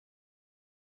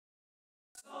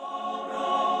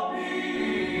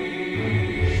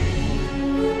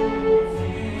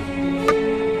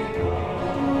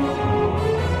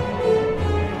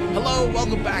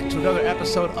another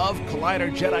episode of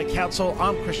Collider Jedi Council.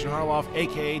 I'm Kristian Harloff,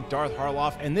 a.k.a. Darth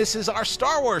Harloff, and this is our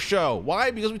Star Wars show. Why?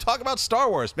 Because we talk about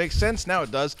Star Wars. Makes sense? Now it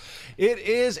does. It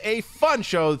is a fun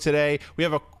show today. We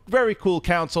have a very cool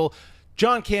council.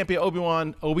 John Campea,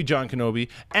 Obi-Wan Kenobi,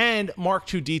 and Mark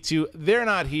 2D2. They're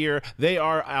not here. They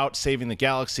are out saving the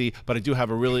galaxy, but I do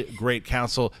have a really great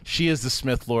council. She is the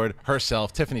Smith Lord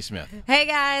herself, Tiffany Smith. Hey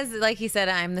guys, like he said,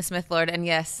 I'm the Smith Lord, and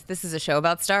yes, this is a show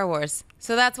about Star Wars.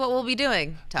 So that's what we'll be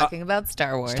doing, talking about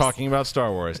Star Wars. Talking about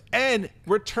Star Wars. And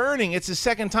returning, it's his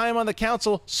second time on the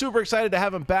council. Super excited to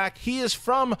have him back. He is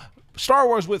from Star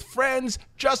Wars with Friends,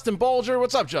 Justin Bolger.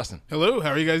 What's up, Justin? Hello, how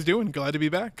are you guys doing? Glad to be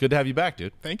back. Good to have you back,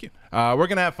 dude. Thank you. We're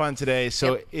going to have fun today,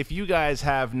 so if you guys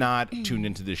have not tuned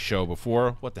into this show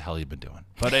before, what the hell have you been doing?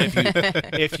 But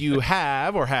if you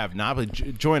have or have not,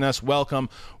 please join us. Welcome.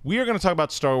 We are going to talk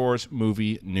about Star Wars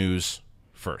movie news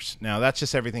first. Now, that's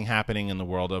just everything happening in the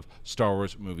world of Star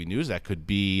Wars movie news. That could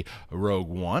be Rogue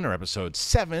One or Episode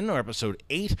 7 or Episode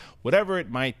 8, whatever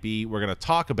it might be. We're going to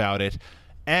talk about it.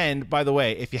 And, by the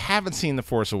way, if you haven't seen The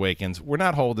Force Awakens, we're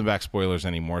not holding back spoilers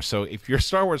anymore. So if you're a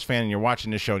Star Wars fan and you're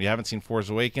watching this show and you haven't seen Force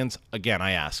Awakens, again,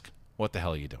 I ask, what the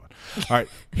hell are you doing? All right,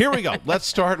 here we go. Let's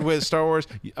start with Star Wars.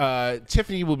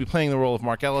 Tiffany will be playing the role of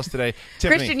Mark Ellis today.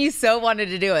 Tiffany, Kristian, you so wanted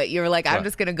to do it. You were like, I'm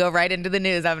just going to go right into the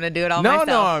news. I'm going to do it all myself.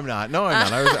 No, I'm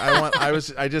not.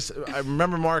 I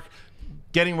remember Mark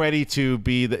getting ready to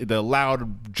be the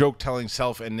loud joke-telling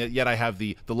self, and yet I have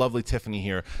the lovely Tiffany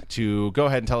here to go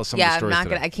ahead and tell us some of the stories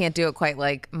today. I can't do it quite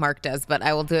like Mark does, but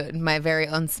I will do it in my very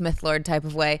own Smith Lord type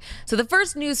of way. So the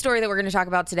first news story that we're going to talk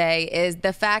about today is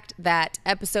the fact that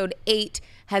Episode 8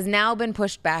 has now been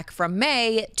pushed back from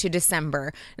May to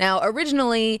December. Now,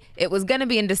 originally, it was going to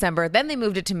be in December, then they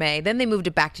moved it to May, then they moved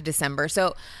it back to December.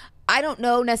 So I don't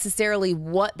know necessarily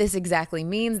what this exactly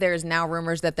means. There's now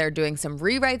rumors that they're doing some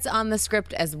rewrites on the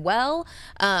script as well.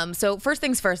 So first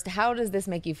things first, how does this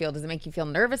make you feel? Does it make you feel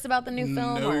nervous about the new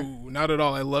film? No, not at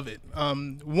all. I love it.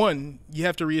 One, you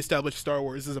have to reestablish Star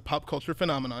Wars as a pop culture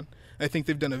phenomenon. I think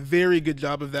they've done a very good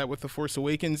job of that with The Force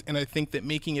Awakens, and I think that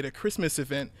making it a Christmas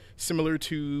event, similar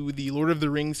to the Lord of the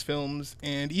Rings films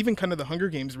and even kind of the Hunger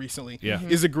Games recently,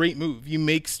 is a great move. You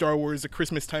make Star Wars a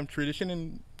Christmas time tradition,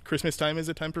 and Christmas time is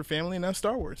a time for family, and now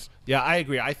Star Wars. Yeah, I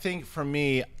agree. I think for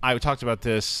me, I talked about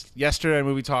this yesterday on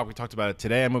Movie Talk. We talked about it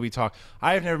today on Movie Talk.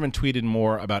 I have never been tweeted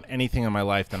more about anything in my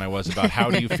life than I was about how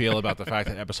do you feel about the fact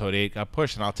that Episode 8 got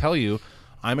pushed. And I'll tell you,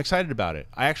 I'm excited about it.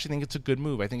 I actually think it's a good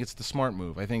move. I think it's the smart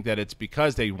move. I think that it's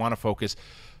because they want to focus.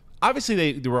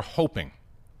 Obviously, they were hoping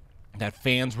that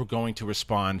fans were going to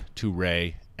respond to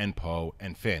Rey and Poe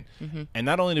and Finn. And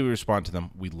not only do we respond to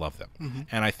them, we love them.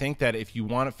 And I think that if you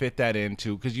want to fit that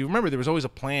into, because you remember there was always a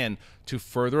plan to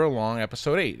further along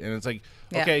Episode 8. And it's like,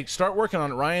 okay, start working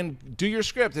on it, Ryan, do your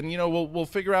script, and we'll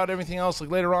figure out everything else like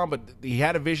later on. But he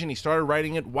had a vision, he started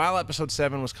writing it while Episode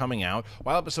 7 was coming out,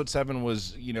 while Episode 7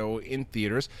 was, in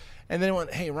theaters. And then it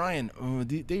went, hey, Ryan,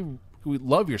 we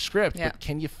love your script, but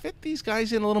can you fit these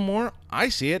guys in a little more? I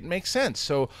see it makes sense.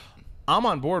 So I'm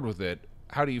on board with it.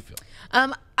 How do you feel?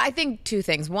 I think two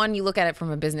things. One, you look at it from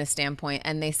a business standpoint,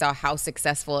 and they saw how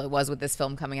successful it was with this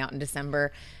film coming out in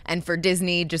December. And for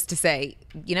Disney just to say,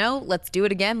 let's do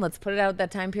it again. Let's put it out at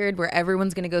that time period where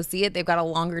everyone's going to go see it. They've got a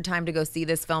longer time to go see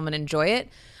this film and enjoy it.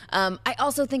 I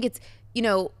also think it's,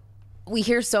 we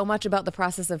hear so much about the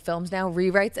process of films now.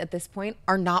 Rewrites at this point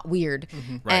are not weird.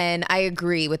 Right. And I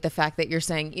agree with the fact that you're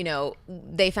saying,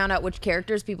 they found out which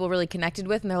characters people really connected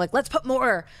with, and they're like, let's put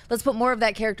more of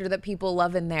that character that people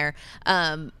love in there.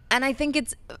 And I think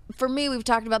it's, for me, we've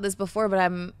talked about this before, but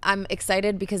I'm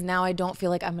excited because now I don't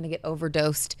feel like I'm going to get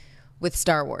overdosed with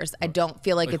Star Wars. I don't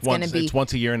feel like it's going to be... It's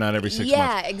once a year, not every 6 months.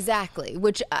 Yeah, exactly.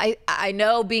 Which I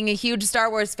know, being a huge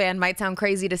Star Wars fan, might sound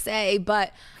crazy to say,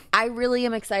 but I really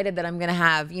am excited that I'm going to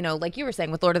have, like you were saying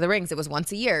with Lord of the Rings, it was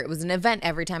once a year. It was an event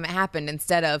every time it happened,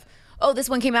 instead of, oh, this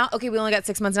one came out. Okay, we only got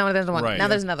 6 months. Now there's another one. Right. Now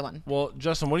there's another one. Well,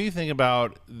 Justin, what do you think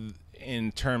about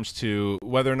in terms to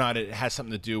whether or not it has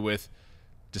something to do with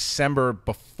December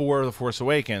before The Force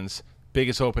Awakens?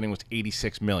 Biggest opening was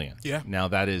 86 million. Yeah. Now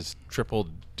that is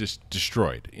tripled,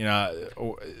 destroyed.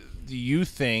 Do you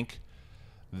think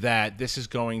that this is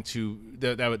going to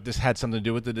that this had something to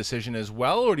do with the decision as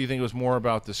well, or do you think it was more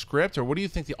about the script, or what do you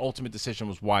think the ultimate decision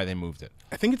was why they moved it?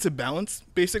 I think it's a balance,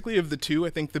 basically, of the two. I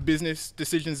think the business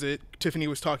decisions that Tiffany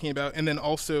was talking about, and then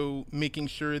also making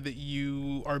sure that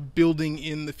you are building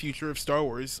in the future of Star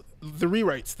Wars. the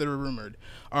rewrites that are rumored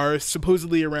are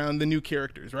supposedly around the new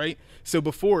characters, right? So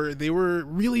before, they were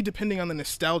really depending on the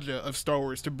nostalgia of Star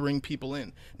Wars to bring people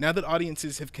in. Now that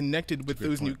audiences have connected with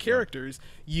those new characters,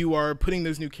 you are putting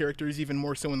those new characters even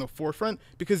more so in the forefront,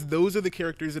 because those are the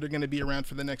characters that are going to be around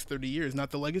for the next 30 years,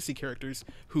 not the legacy characters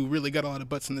who really got a lot of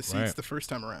butts in the seats the first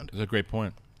time around. That's a great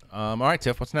point. All right,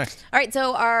 Tiff, what's next? All right,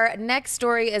 so our next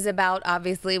story is about,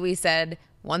 obviously, we said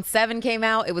once 7 came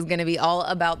out, it was going to be all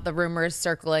about the rumors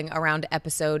circling around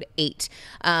episode 8.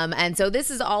 And so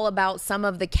this is all about some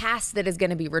of the cast that is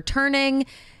going to be returning.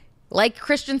 Like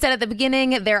Kristian said at the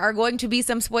beginning, there are going to be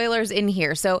some spoilers in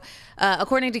here. So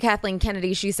according to Kathleen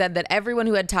Kennedy, she said that everyone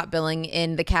who had top billing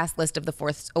in the cast list of The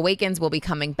Force Awakens will be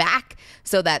coming back.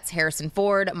 So that's Harrison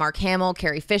Ford, Mark Hamill,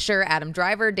 Carrie Fisher, Adam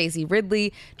Driver, Daisy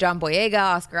Ridley, John Boyega,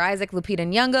 Oscar Isaac, Lupita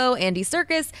Nyong'o, Andy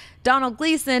Serkis, Donald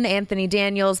Gleason, Anthony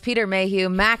Daniels, Peter Mayhew,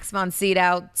 Max von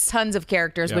Sydow, tons of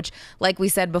characters, which, like we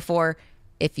said before,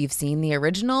 if you've seen the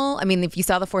original, I mean, if you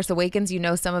saw The Force Awakens, you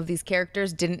know some of these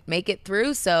characters didn't make it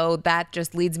through. So that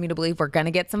just leads me to believe we're going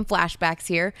to get some flashbacks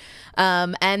here.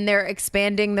 And they're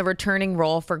expanding the returning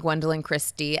role for Gwendolyn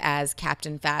Christie as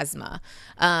Captain Phasma.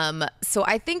 So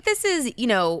I think this is,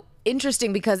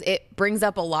 interesting because it brings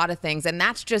up a lot of things. And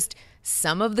that's just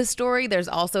some of the story. There's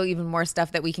also even more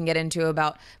stuff that we can get into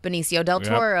about Benicio del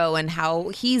Toro and how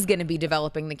he's going to be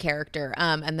developing the character.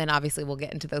 And then obviously we'll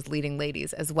get into those leading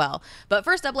ladies as well. But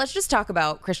first up, let's just talk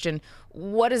about, Kristian,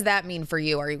 what does that mean for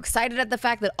you? Are you excited at the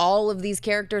fact that all of these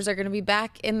characters are going to be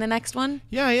back in the next one?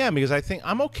 Yeah, because I think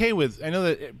I'm okay with, I know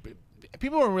that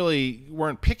people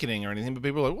weren't picketing or anything, but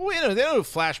people were like, well, they don't have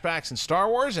flashbacks in Star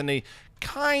Wars, and they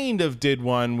kind of did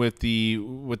one with the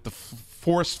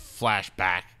Force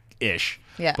flashback ish.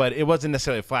 Yeah. But it wasn't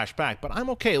necessarily a flashback. But I'm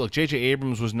okay. Look, J.J.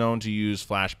 Abrams was known to use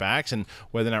flashbacks, and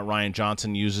whether or not Rian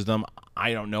Johnson uses them,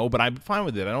 I don't know. But I'm fine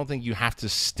with it. I don't think you have to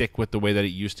stick with the way that it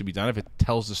used to be done. If it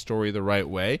tells the story the right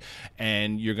way,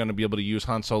 and you're going to be able to use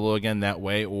Han Solo again that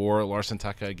way, or Larson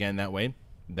Tucca again that way,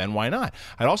 then why not?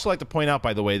 I'd also like to point out,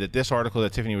 by the way, that this article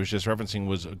that Tiffany was just referencing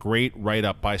was a great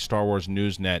write-up by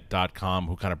StarWarsNewsNet.com,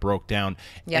 who kind of broke down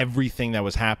everything that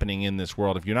was happening in this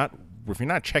world. If you're not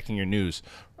checking your news,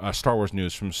 Star Wars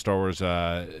news from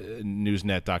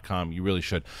StarWarsNewsNet.com, you really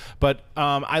should. But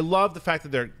I love the fact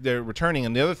that they're returning.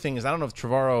 And the other thing is, I don't know if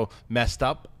Trevorrow messed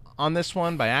up on this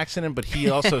one by accident, but he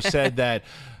also said that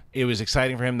it was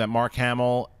exciting for him that Mark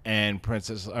Hamill and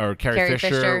Carrie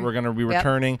Fisher were going to be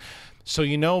returning. So,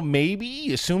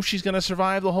 maybe assume she's going to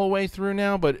survive the whole way through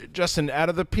now. But, Justin, out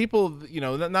of the people,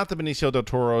 not the Benicio del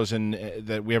Toros and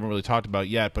that we haven't really talked about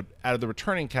yet, but out of the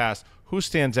returning cast, who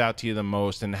stands out to you the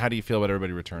most, and how do you feel about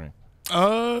everybody returning?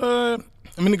 I'm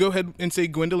going to go ahead and say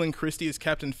Gwendolyn Christie is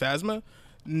Captain Phasma,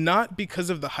 not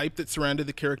because of the hype that surrounded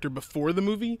the character before the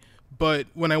movie, but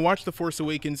when I watch The Force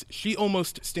Awakens, she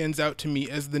almost stands out to me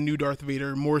as the new Darth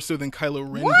Vader more so than Kylo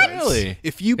Ren does. Really?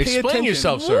 If you pay Explain attention,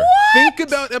 yourself, sir. Think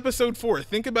about Episode 4.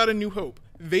 Think about A New Hope.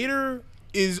 Vader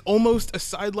is almost a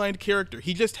sidelined character.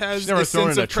 He just has He's never a thrown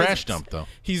sense in of a trash presence. dump, though.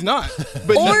 He's not.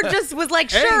 But Or just was like,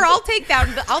 sure, I'll take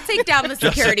down the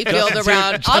security field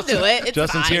around. I'll do it. It's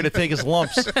Justin's fine. here to take his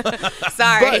lumps.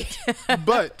 Sorry.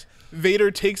 But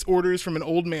Vader takes orders from an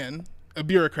old man, a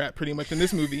bureaucrat pretty much in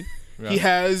this movie. He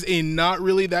has a not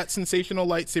really that sensational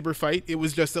lightsaber fight. It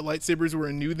was just that lightsabers were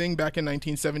a new thing back in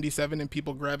 1977 and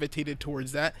people gravitated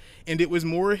towards that. And it was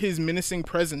more his menacing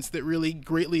presence that really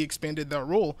greatly expanded that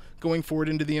role going forward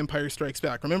into The Empire Strikes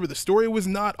Back. Remember, the story was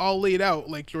not all laid out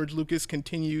like George Lucas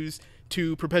continues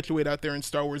to perpetuate out there in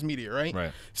Star Wars media,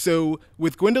 right? So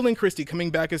with Gwendolyn Christie coming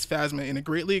back as Phasma in a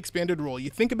greatly expanded role, you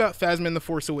think about Phasma in The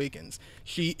Force Awakens.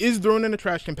 She is thrown in a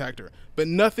trash compactor, but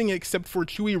nothing except for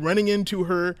Chewie running into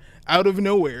her out of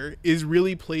nowhere is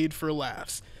really played for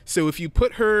laughs. So if you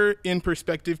put her in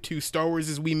perspective to Star Wars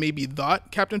as we maybe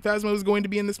thought Captain Phasma was going to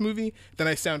be in this movie, then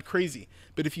I sound crazy.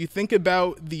 But if you think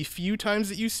about the few times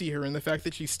that you see her and the fact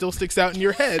that she still sticks out in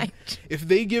your head, if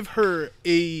they give her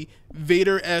a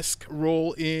Vader-esque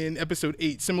role in Episode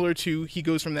 8, similar to he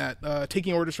goes from that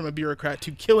taking orders from a bureaucrat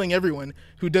to killing everyone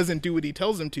who doesn't do what he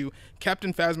tells them to,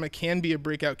 Captain Phasma can be a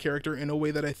breakout character in a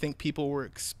way that I think people were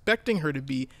expecting her to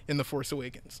be in The Force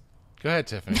Awakens. Go ahead,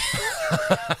 Tiffany.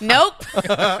 Nope.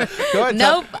 Go ahead.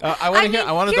 Nope. I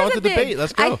want to go into the debate.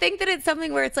 Let's go. I think that it's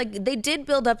something where it's like they did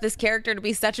build up this character to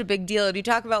be such a big deal. And you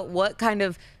talk about what kind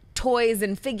of toys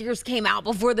and figures came out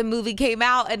before the movie came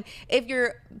out. And if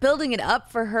you're building it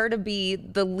up for her to be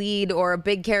the lead or a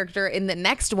big character in the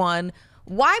next one,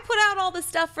 why put out all this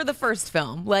stuff for the first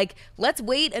film? Like, let's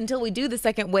wait until we do the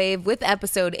second wave with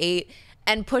Episode 8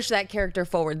 and push that character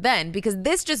forward then, because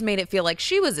this just made it feel like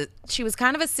she was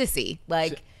kind of a sissy.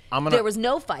 Like, There was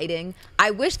no fighting.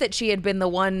 I wish that she had been the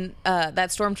one, that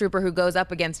stormtrooper who goes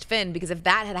up against Finn, because if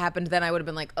that had happened, then I would have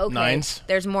been like, okay,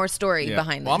 there's more story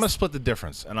behind this. Well, I'm going to split the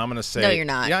difference, and I'm going to say... No, you're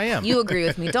not. Yeah, I am. You agree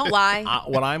with me. Don't lie.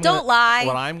 What I'm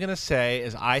going to say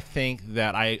is I think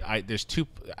that there's two...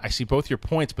 I see both your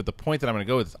points, but the point that I'm going to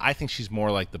go with is I think she's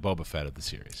more like the Boba Fett of the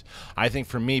series. I think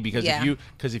for me, because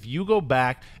if you go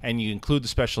back and you include the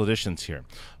special editions here,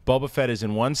 Boba Fett is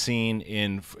in one scene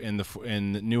in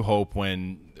New Hope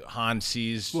when Han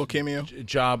sees little cameo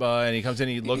Jabba, and he comes in,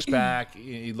 he looks back, and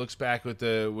he looks at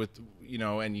the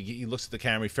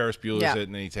camera, he Ferris Bueller's it,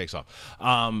 and then he takes off.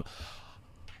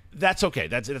 That's okay.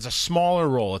 It's a smaller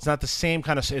role. It's not the same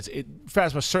kind of.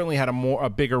 Phasma certainly had a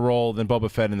bigger role than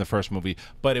Boba Fett in the first movie,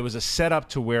 but it was a setup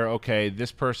to where, okay,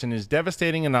 this person is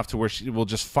devastating enough to where she will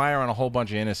just fire on a whole bunch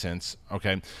of innocents.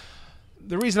 Okay.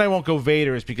 The reason I won't go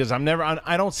Vader is because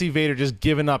I don't see Vader just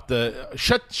giving up the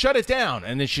shut it down,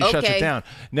 and then she shuts it down.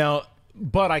 Now,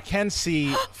 but I can see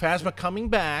Phasma coming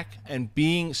back and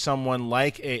being someone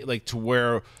like to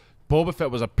where Boba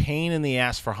Fett was a pain in the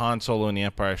ass for Han Solo in The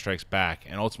Empire Strikes Back,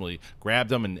 and ultimately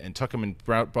grabbed him and took him and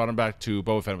brought him back to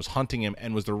Boba Fett and was hunting him,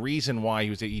 and was the reason why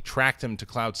he tracked him to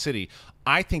Cloud City.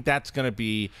 I think that's going to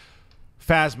be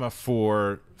Phasma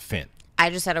for Finn.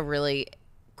 I just had a really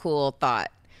cool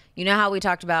thought. You know how we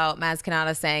talked about Maz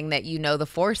Kanata saying that the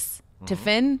Force to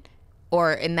Finn?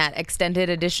 Or in that extended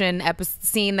edition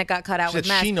scene that got cut out with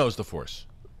Maz? She knows the Force.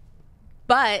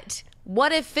 But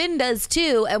what if Finn does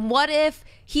too? And what if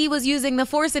he was using the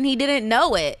Force and he didn't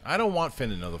know it? I don't want Finn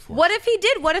to know the Force. What if he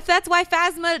did? What if that's why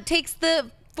Phasma takes the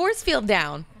Force field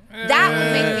down? That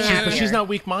would make me happier. She's not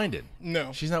weak-minded.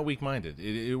 No. She's not weak-minded.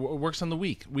 It works on the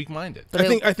weak-minded. But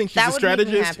I think she's a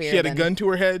strategist. She had a gun to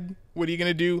her head. What are you going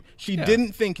to do? She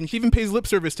didn't think, and she even pays lip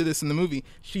service to this in the movie,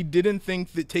 she didn't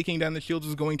think that taking down the shields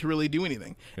was going to really do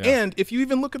anything. Yeah. And if you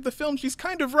even look at the film, she's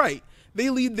kind of right. They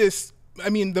lead this...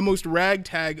 the most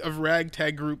ragtag of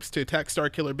ragtag groups to attack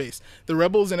Starkiller Base. The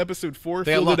rebels in Episode 4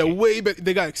 fielded away, but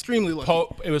they got extremely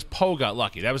lucky. It was Poe got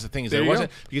lucky. That was the thing. Is there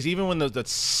wasn't because even when that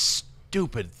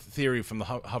stupid theory from the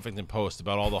Huffington Post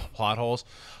about all the plot holes,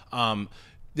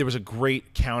 there was a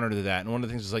great counter to that. And one of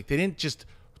the things was they didn't just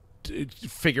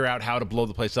figure out how to blow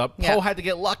the place up. Poe had to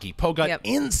get lucky. Poe got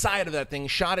inside of that thing,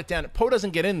 shot it down. If Poe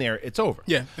doesn't get in there, it's over.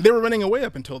 Yeah, they were running away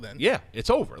up until then. Yeah, it's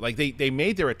over. They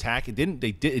made their attack. It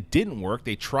didn't work.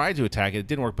 They tried to attack it. It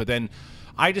didn't work. But then,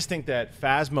 I just think that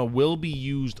Phasma will be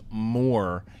used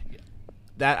more.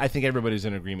 That I think everybody's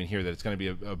in agreement here that it's going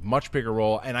to be a much bigger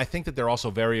role, and I think that they're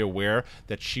also very aware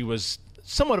that she was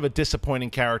somewhat of a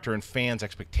disappointing character in fans'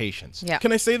 expectations. Yeah.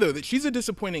 Can I say, though, that she's a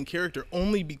disappointing character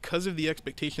only because of the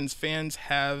expectations fans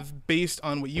have based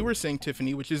on what you were saying,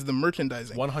 Tiffany, which is the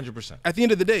merchandising. 100%. At the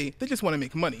end of the day, they just want to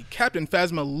make money. Captain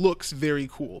Phasma looks very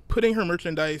cool. Putting her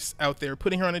merchandise out there,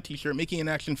 putting her on a t-shirt, making an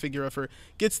action figure of her,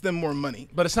 gets them more money.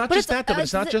 But it's not just that, though.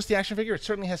 It's not just the action figure. It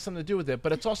certainly has something to do with it.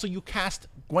 But it's also you cast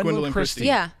Gwendolyn Christie.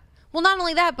 Yeah. Well, not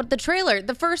only that, but the trailer,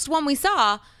 the first one we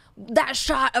saw, that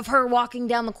shot of her walking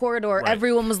down the corridor,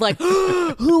 everyone was like,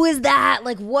 who is that?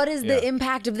 Like, what is the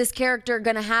impact of this character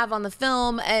going to have on the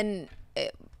film? And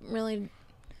it really...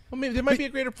 Well, maybe there might be a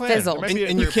greater plan.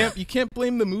 And you can't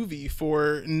blame the movie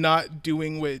for not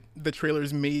doing what the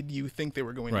trailers made you think they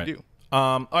were going to do.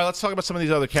 All right, let's talk about some of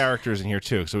these other characters in here,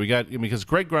 too. So we got, because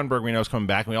Greg Grunberg, we know, is coming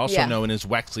back. And we also know him as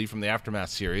Wexley from the Aftermath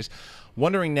series.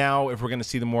 Wondering now if we're going to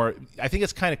see the more... I think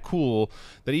it's kind of cool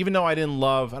that even though I didn't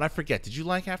love... And I forget, did you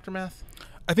like Aftermath?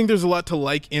 I think there's a lot to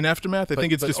like in Aftermath. I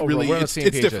think it's just really... It's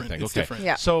different. It's different.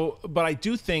 Yeah. So, but I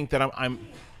do think that I'm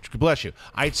bless you.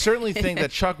 I certainly think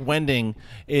that Chuck Wending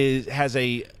has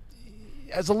a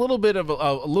little bit of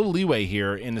a little leeway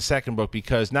here in the second book,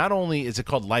 because not only is it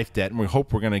called Life Debt, and we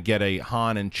hope we're going to get a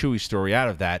Han and Chewie story out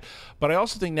of that, but I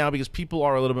also think now, because people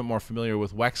are a little bit more familiar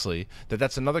with Wexley,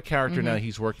 that's another character now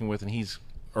he's working with, and he's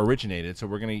originated, so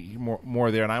we're going to hear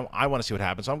more there, and I want to see what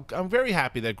happens. So I'm very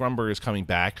happy that Grunberg is coming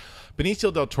back.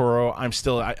 Benicio del Toro,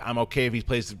 I'm okay if he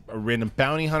plays a random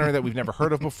bounty hunter that we've never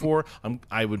heard of before.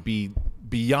 I would be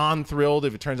beyond thrilled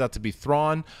if it turns out to be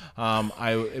Thrawn.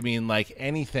 I mean, like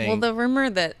anything. Well, the rumor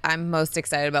that I'm most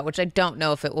excited about, which I don't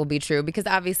know if it will be true, because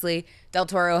obviously Del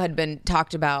Toro had been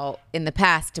talked about in the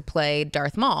past to play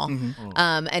Darth Maul.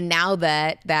 And now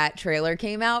that trailer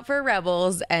came out for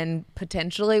Rebels, and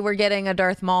potentially we're getting a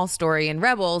Darth Maul story in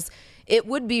Rebels, it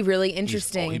would be really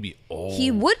interesting. He'd be old.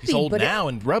 He would He's old now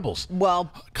in Rebels.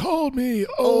 Well, call me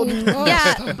old.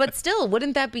 Yeah, but still,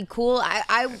 wouldn't that be cool?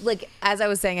 I like, as I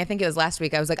was saying, I think it was last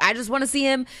week, I was like, I just want to see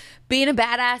him being a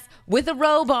badass with a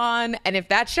robe on. And if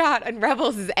that shot in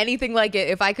Rebels is anything like it,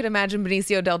 if I could imagine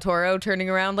Benicio del Toro turning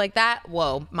around like that,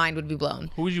 whoa, mind would be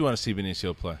blown. Who would you want to see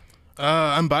Benicio play?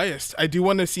 I'm biased. I do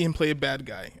want to see him play a bad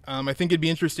guy. I think it'd be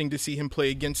interesting to see him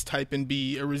play against type and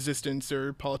be a resistance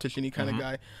or politician-y kind of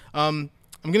guy. I'm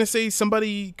going to say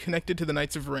somebody connected to the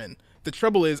Knights of Ren. The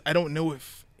trouble is, I don't know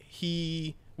if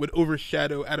he would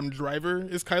overshadow Adam Driver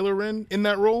as Kylo Ren in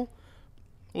that role.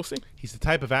 We'll see. He's the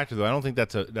type of actor, though. I don't think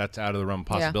that's out of the realm of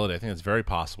possibility. I think it's very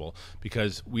possible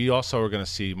because we also are going to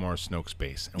see more Snoke's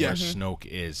base and where Snoke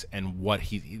is and what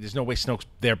there's no way Snoke's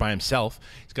there by himself.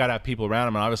 He's got to have people around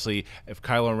him. And obviously, if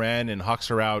Kylo Ren and Hux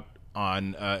are out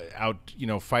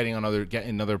fighting on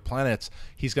other planets,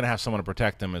 he's going to have someone to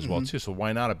protect them as well too. So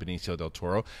why not a Benicio del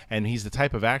Toro? And he's the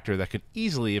type of actor that could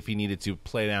easily, if he needed to,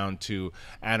 play down to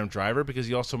Adam Driver because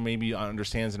he also maybe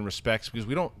understands and respects, because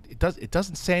it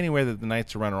doesn't say anywhere that the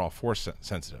Knights of Ren are all force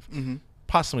sensitive.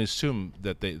 Possibly assume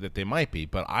that they might be,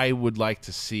 but I would like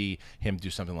to see him do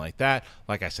something like that.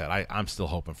 Like I said, I'm still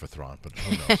hoping for Thrawn, but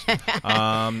who knows?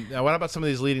 Now, what about some of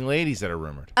these leading ladies that are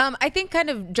rumored? I think kind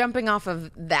of jumping off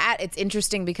of that, it's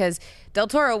interesting because Del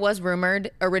Toro was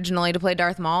rumored originally to play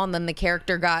Darth Maul, and then the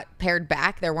character got pared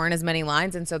back. There weren't as many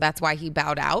lines, and so that's why he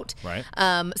bowed out. Right.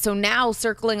 So now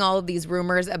circling all of these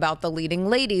rumors about the leading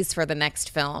ladies for the next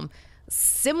film,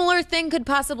 similar thing could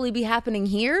possibly be happening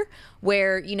here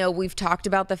where, we've talked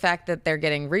about the fact that they're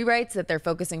getting rewrites, that they're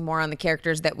focusing more on the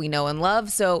characters that we know and love.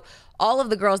 So all of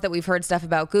the girls that we've heard stuff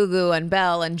about, Gugu and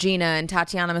Belle and Gina and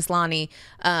Tatiana Maslany,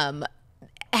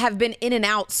 have been in and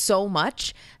out so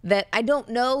much that I don't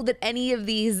know that any of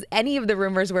the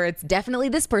rumors where it's definitely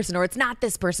this person or it's not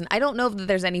this person, I don't know if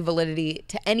there's any validity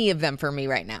to any of them for me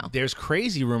right now. There's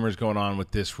crazy rumors going on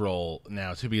with this role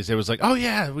now too, because it was like, oh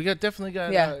yeah, we definitely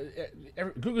got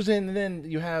Google's in, and then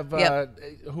you have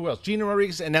who else? Gina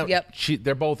Rodriguez, and now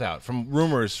they're both out from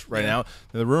rumors right now.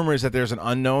 The rumor is that there's an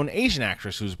unknown Asian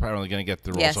actress who's probably going to get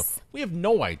the role. Yes. So we have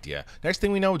no idea. Next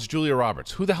thing we know, it's Julia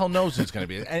Roberts. Who the hell knows who's going to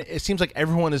be? And it seems like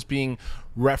everyone is being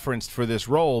referenced for this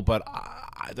role, but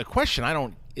the question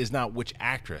is not which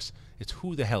actress. It's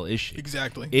who the hell is she?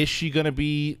 Exactly. Is she going to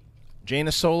be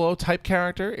Jaina Solo type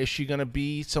character? Is she going to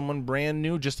be someone brand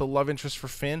new, just a love interest for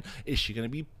Finn? Is she going to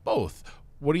be both?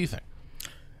 What do you think?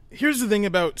 Here's the thing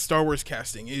about Star Wars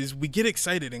casting is we get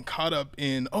excited and caught up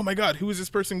in, oh my God, who is this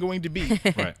person going to be?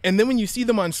 Right. And then when you see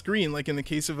them on screen, like in the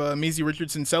case of Maisie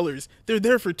Richardson Sellers, they're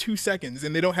there for 2 seconds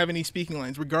and they don't have any speaking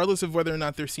lines, regardless of whether or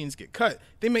not their scenes get cut.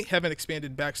 They may have an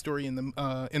expanded backstory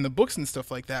in the books and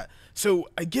stuff like that. So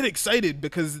I get excited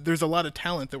because there's a lot of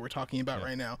talent that we're talking about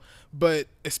right now. But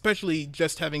especially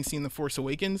just having seen The Force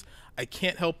Awakens, I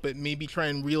can't help but maybe try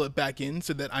and reel it back in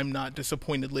so that I'm not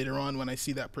disappointed later on when I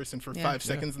see that person for 5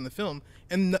 seconds in the film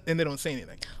and they don't say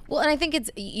anything. Well, and I think it's,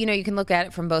 you can look at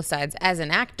it from both sides. As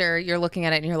an actor, you're looking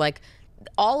at it and you're like,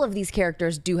 all of these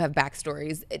characters do have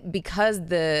backstories because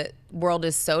the world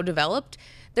is so developed.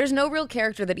 There's no real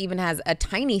character that even has a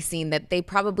tiny scene that they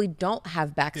probably don't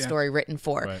have backstory written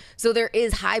for. Right. So there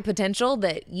is high potential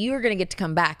that you're going to get to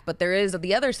come back. But there is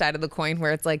the other side of the coin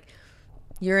where it's like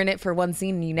you're in it for one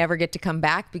scene and you never get to come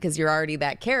back because you're already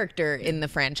that character in the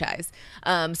franchise.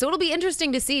 So it'll be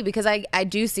interesting to see because I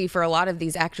do see for a lot of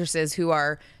these actresses who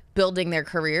are building their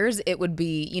careers, it would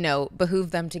be,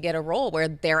 behoove them to get a role where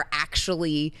they're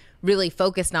actually really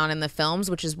focused on in the films,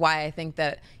 which is why I think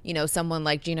that, someone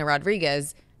like Gina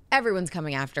Rodriguez, everyone's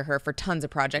coming after her for tons of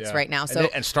projects right now. So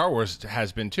and Star Wars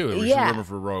has been too. She was rumored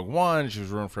for Rogue One. She was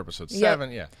rumored for Episode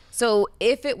 7. Yeah. So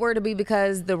if it were to be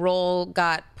because the role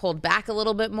got pulled back a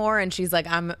little bit more, and she's like,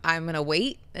 I'm gonna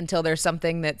wait until there's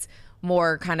something that's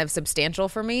more kind of substantial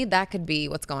for me, that could be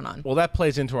what's going on. Well, that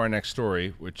plays into our next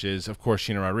story, which is, of course,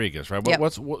 Gina Rodriguez, right? Can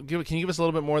you give us a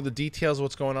little bit more of the details of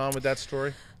what's going on with that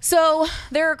story? So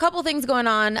there are a couple things going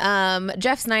on.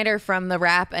 Jeff Snyder from The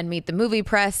Wrap and Meet the Movie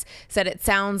Press said it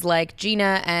sounds like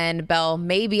Gina and Belle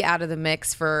may be out of the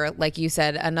mix for, like you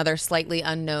said, another slightly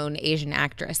unknown Asian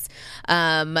actress.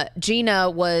 Gina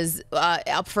was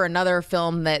up for another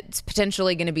film that's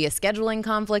potentially going to be a scheduling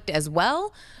conflict as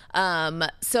well.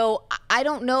 So I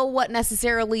don't know what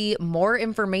necessarily more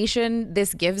information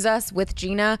this gives us with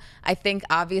Gina. I think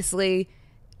obviously,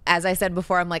 as I said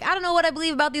before, I'm like, I don't know what I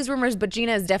believe about these rumors, but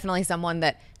Gina is definitely someone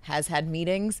that has had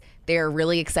meetings. They're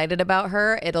really excited about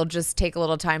her. It'll just take a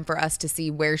little time for us to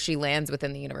see where she lands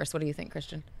within the universe. What do you think,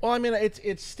 Kristian? Well, I mean,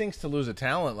 it stinks to lose a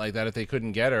talent like that if they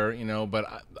couldn't get her, but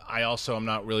I also am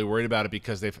not really worried about it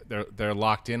because they're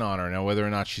locked in on her now, whether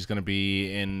or not she's going to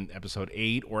be in Episode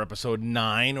 8 or Episode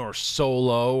 9 or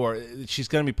Solo, or she's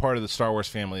going to be part of the Star Wars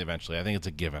family eventually. I think it's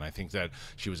a given. I think that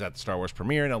she was at the Star Wars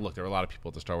premiere. Now, look, there were a lot of people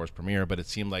at the Star Wars premiere, but it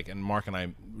seemed like, and Mark and I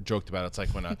joked about it, it's like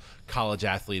when a college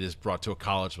athlete is brought to a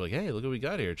college, like, hey, look what we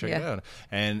got here, check it out.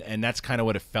 And that's kind of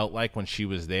what it felt like when she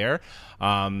was there.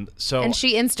 So and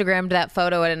she Instagrammed that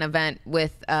photo at an event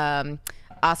with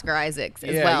Oscar Isaacs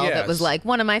as well. That was like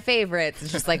one of my favorites.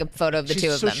 It's just like a photo of the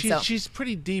two of them. So she's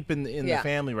pretty deep in the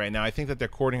family right now. I think that they're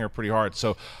courting her pretty hard.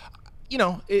 So, you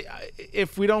know,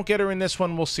 if we don't get her in this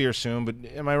one, we'll see her soon. But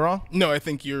am I wrong? No, I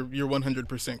think you're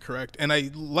 100% correct. And I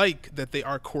like that they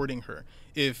are courting her.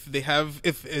 If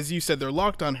as you said, they're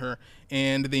locked on her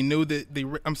and they know that they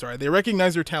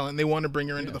recognize her talent and they want to bring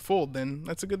her into the fold, then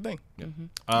that's a good thing.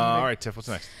 All right, Tiff, what's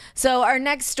next? So our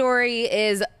next story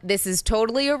this is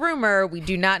totally a rumor. We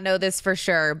do not know this for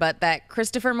sure, but that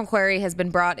Christopher McQuarrie has been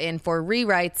brought in for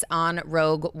rewrites on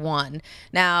Rogue One.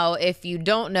 Now, if you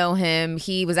don't know him,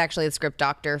 he was actually the script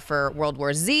doctor for World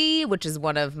War Z, which is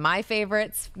one of my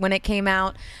favorites when it came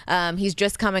out. He's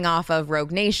just coming off of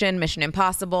Rogue Nation, Mission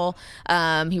Impossible.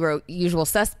 He wrote Usual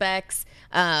Suspects.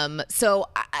 So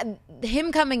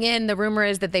him coming in, the rumor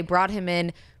is that they brought him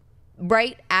in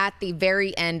right at the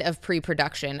very end of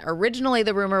pre-production. Originally,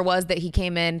 the rumor was that he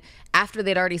came in after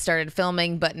they'd already started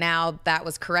filming, but now that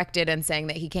was corrected and saying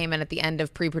that he came in at the end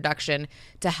of pre-production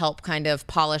to help kind of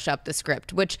polish up the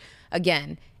script, which,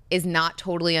 again, is not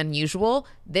totally unusual.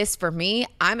 This, for me,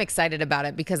 I'm excited about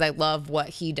it because I love what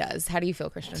he does. How do you feel,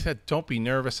 Kristian? Don't be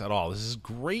nervous at all. This is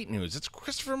great news. It's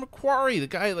Christopher McQuarrie, the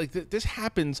guy. Like this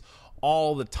happens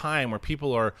all the time where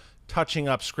people are touching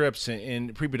up scripts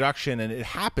in pre-production, and it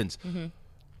happens.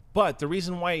 But the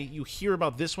reason why you hear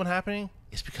about this one happening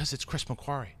is because it's Chris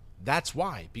McQuarrie. That's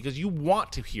why, because you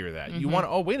want to hear that. You want to,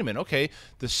 oh, wait a minute, okay,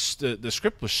 the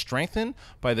script was strengthened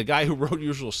by the guy who wrote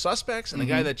Usual Suspects and the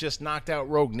guy that just knocked out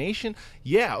Rogue Nation.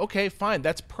 Yeah, okay, fine,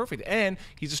 that's perfect. And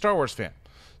he's a Star Wars fan.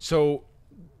 So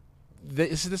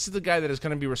this is the guy that is going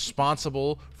to be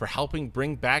responsible for helping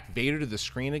bring back Vader to the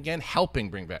screen again, helping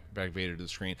bring back Vader to the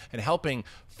screen, and helping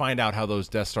find out how those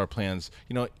Death Star plans,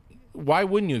 you know, why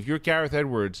wouldn't you, if you're Gareth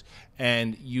Edwards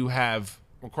and you have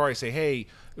McQuarrie say, hey,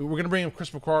 we're going to bring in Chris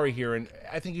McQuarrie here, and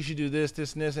I think you should do this,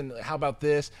 this, and this, and how about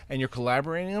this, and you're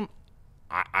collaborating them,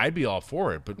 I'd be all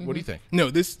for it. But what do you think?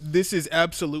 No, this is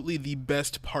absolutely the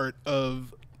best part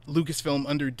of Lucasfilm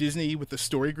under Disney with the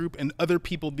story group and other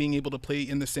people being able to play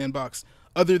in the sandbox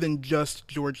other than just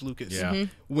George Lucas. Yeah.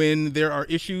 When there are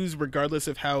issues, regardless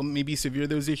of how maybe severe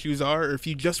those issues are, or if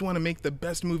you just want to make the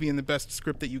best movie and the best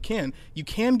script that you can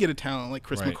get a talent like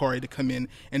Chris McQuarrie to come in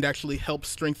and actually help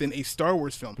strengthen a Star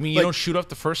Wars film. I mean, you don't shoot off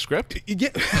the first script?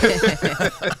 Yeah.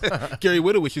 Gary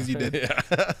Whitta wishes you did.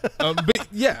 But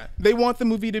yeah, they want the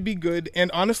movie to be good. And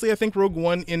honestly, I think Rogue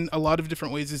One in a lot of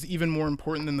different ways is even more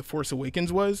important than The Force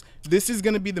Awakens was. This is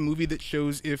going to be the movie that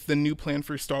shows if the new plan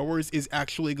for Star Wars is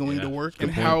actually going to work and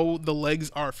how the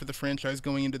legs are for the franchise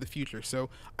going into the future. So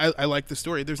I like the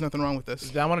story. There's nothing wrong with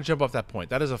this. I want to jump off that point.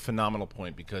 That is a phenomenal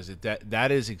point because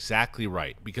that is exactly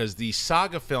right. Because the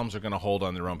saga films are going to hold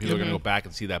on their own. People are going to go back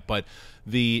and see that. But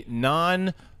the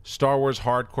non-Star Wars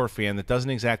hardcore fan that doesn't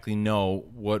exactly know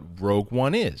what Rogue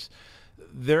One is,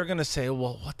 they're going to say,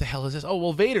 well, what the hell is this? Oh,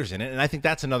 well, Vader's in it. And I think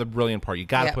that's another brilliant part. You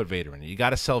got to put Vader in it. You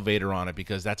got to sell Vader on it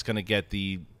because that's going to get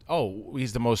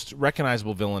he's the most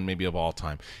recognizable villain maybe of all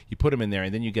time. You put him in there,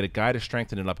 and then you get a guy to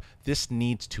strengthen it up. This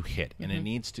needs to hit, and it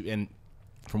needs to. And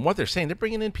from what they're saying, they're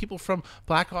bringing in people from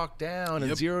Black Hawk Down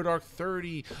and Zero Dark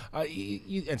 30,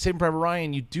 and Saving Private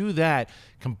Ryan. You do that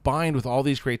combined with all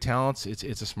these great talents, it's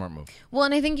a smart move. Well,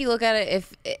 and I think you look at it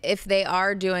if they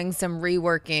are doing some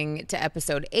reworking to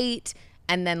Episode 8.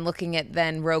 And then looking at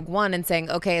then Rogue One and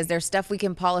saying, okay, is there stuff we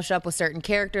can polish up with certain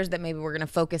characters that maybe we're going to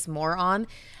focus more on?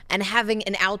 And having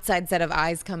an outside set of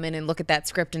eyes come in and look at that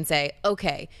script and say,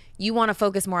 okay, you want to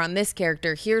focus more on this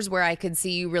character. Here's where I could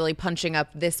see you really punching up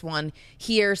this one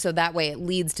here, so that way it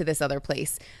leads to this other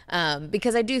place.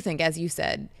 Because I do think, as you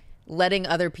said, letting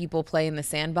other people play in the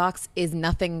sandbox is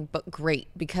nothing but great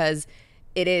because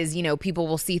it is, people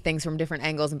will see things from different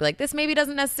angles and be like, this maybe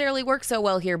doesn't necessarily work so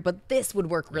well here, but this would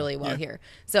work really well here.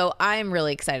 So I'm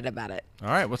really excited about it. All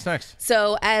right, what's next?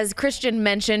 So as Kristian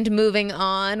mentioned, moving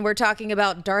on, we're talking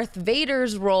about Darth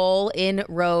Vader's role in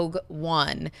Rogue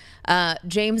One.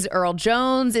 James Earl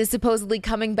Jones is supposedly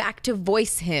coming back to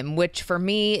voice him, which for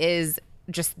me is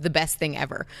just the best thing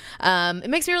ever. It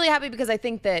makes me really happy because I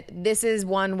think that this is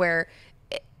one where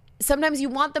sometimes you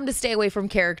want them to stay away from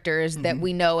characters that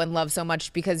we know and love so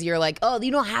much because you're like, oh, you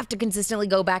don't have to consistently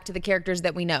go back to the characters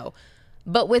that we know.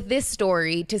 But with this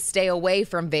story, to stay away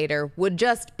from Vader would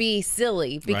just be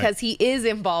silly because he is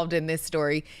involved in this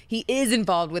story. He is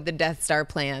involved with the Death Star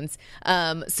plans.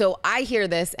 So I hear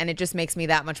this and it just makes me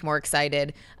that much more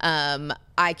excited.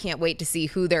 I can't wait to see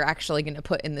who they're actually going to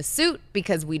put in the suit,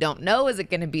 because we don't know. Is it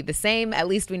going to be the same? At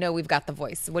least we know we've got the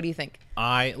voice. What do you think?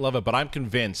 I love it, but I'm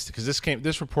convinced, because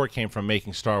this report came from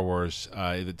Making Star Wars,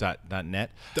 the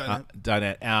 .net.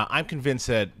 I'm convinced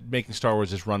that Making Star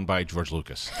Wars is run by George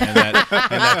Lucas, and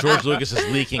that George Lucas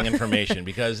is leaking information,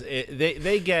 because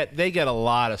they get a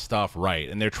lot of stuff right,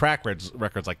 and their track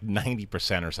record's like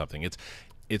 90% or something.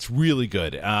 It's really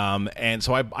good, and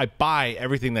so I buy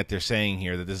everything that they're saying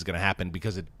here, that this is going to happen,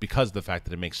 because of the fact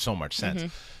that it makes so much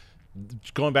sense.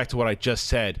 Going back to what I just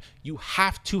said, you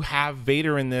have to have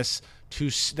Vader in this, to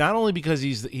not only because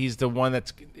he's the one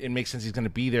it makes sense he's going to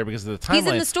be there because of the timeline. He's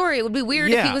in the story. It would be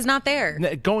weird if he was not there.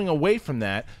 Going away from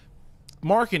that,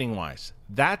 marketing wise,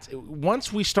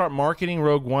 once we start marketing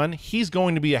Rogue One, he's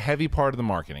going to be a heavy part of the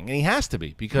marketing, and he has to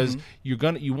be, because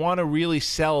you want to really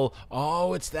sell.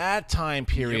 Oh, it's that time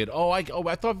period. Yep.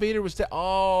 I thought Vader was.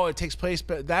 It takes place,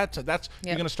 but that's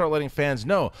you're going to start letting fans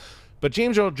know. But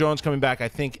James Earl Jones coming back, I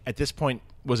think at this point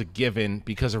was a given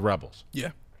because of Rebels.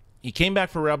 Yeah. He came back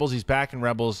for Rebels. He's back in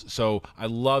Rebels, so I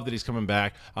love that he's coming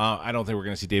back. I don't think we're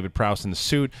going to see David Prowse in the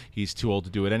suit. He's too old to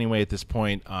do it anyway at this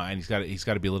point, and he's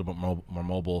got to be a little bit more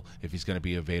mobile if he's going to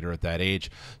be a Vader at that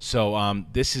age. So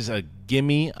this is a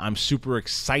gimme. I'm super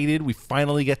excited. We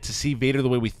finally get to see Vader the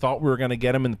way we thought we were going to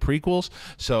get him in the prequels.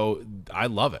 So I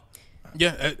love it.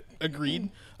 Yeah,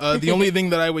 agreed. The only thing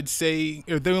that I would say,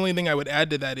 or the only thing I would add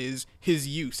to that, is his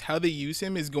use. How they use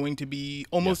him is going to be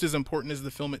almost as important as the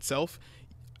film itself.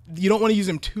 You don't want to use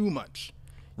him too much.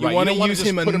 You want to use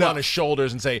him enough. Put him on his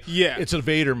shoulders and say, it's a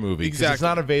Vader movie. Exactly. It's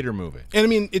not a Vader movie. And I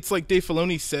mean, it's like Dave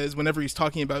Filoni says whenever he's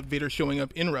talking about Vader showing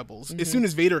up in Rebels. As soon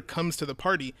as Vader comes to the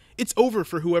party, it's over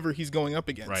for whoever he's going up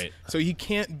against. Right. So he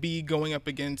can't be going up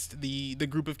against the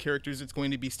group of characters that's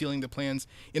going to be stealing the plans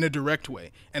in a direct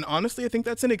way. And honestly, I think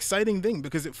that's an exciting thing,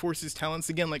 because it forces talents,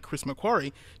 again, like Chris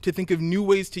McQuarrie, to think of new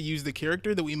ways to use the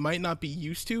character that we might not be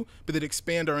used to, but that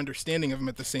expand our understanding of him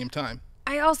at the same time.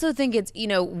 I also think it's,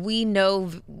 we know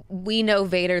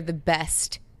Vader the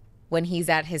best when he's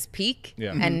at his peak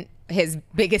and his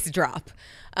biggest drop.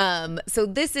 So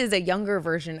this is a younger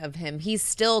version of him. He's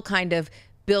still kind of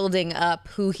building up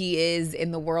who he is in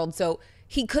the world. So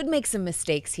he could make some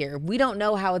mistakes here. We don't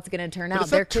know how it's going to turn out.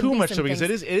 It's not too much, though, because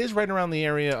it is right around the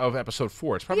area of Episode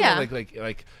 4. It's probably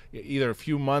like either a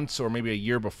few months or maybe a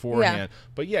year beforehand.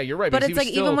 But yeah, you're right. But it's like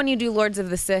even when you do Lords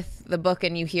of the Sith, the book,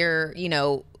 and you hear,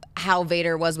 how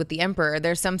Vader was with the Emperor,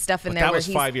 there's some stuff in there that was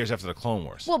 5 years after the Clone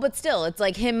Wars. Well, but still, it's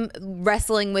like him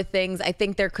wrestling with things. I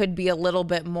think there could be a little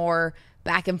bit more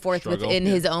back and forth within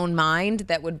his own mind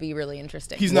that would be really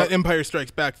interesting. He's not Empire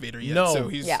Strikes Back Vader yet. No, so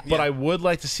he's, but I would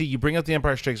like to see you bring up the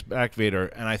Empire Strikes Back Vader,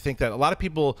 and I think that a lot of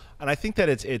people, and I think that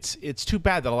it's too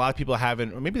bad that a lot of people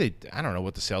haven't, or maybe I don't know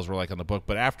what the sales were like on the book,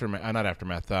 but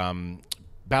Battlefront,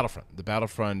 the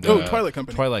Battlefront,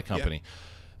 Twilight Company,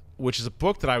 which is a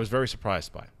book that I was very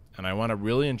surprised by. And I wound up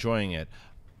really enjoying it.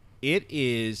 It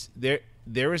is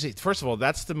there is a, first of all,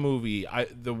 that's the movie.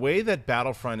 The way that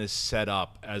Battlefront is set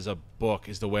up as a book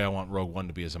is the way I want Rogue One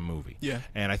to be as a movie. Yeah.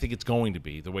 And I think it's going to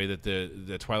be the way that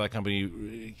the Twilight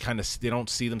Company they don't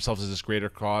see themselves as this greater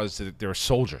cause. They're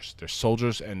soldiers. They're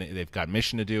soldiers, and they've got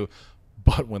mission to do.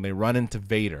 But when they run into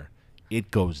Vader,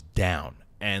 it goes down,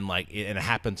 and it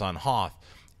happens on Hoth,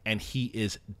 and he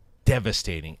is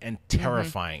devastating and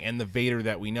terrifying, and the Vader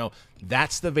that we know,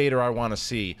 that's the Vader I want to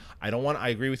see. I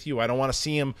agree with you. I don't want to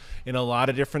see him in a lot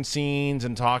of different scenes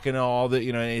and talking to all the,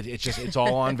 it's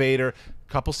all on Vader.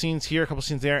 Couple scenes here, couple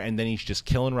scenes there, and then he's just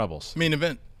killing rebels. Main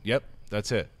event. Yep,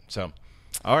 that's it. So,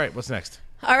 all right, what's next?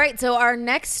 All right, so our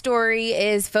next story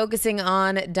is focusing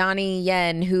on Donnie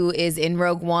Yen, who is in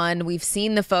Rogue One. We've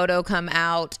seen the photo come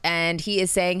out, and he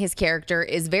is saying his character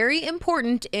is very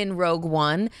important in Rogue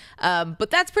One,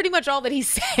 but that's pretty much all that he's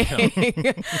saying.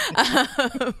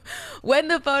 When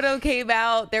the photo came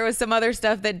out, there was some other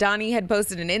stuff that Donnie had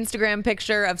posted an Instagram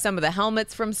picture of some of the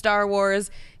helmets from Star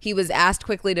Wars. He was asked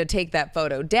quickly to take that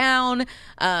photo down,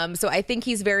 so I think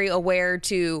he's very aware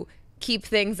to keep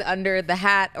things under the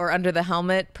hat or under the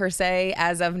helmet per se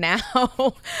as of now.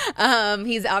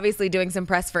 He's obviously doing some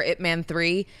press for Ip Man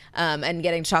 3 and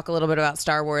getting to talk a little bit about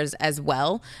Star Wars as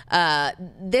well.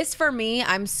 This for me,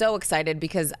 I'm so excited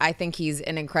because I think he's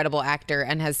an incredible actor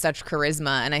and has such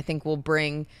charisma, and I think will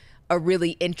bring a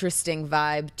really interesting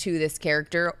vibe to this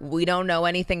character. We don't know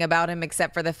anything about him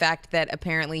except for the fact that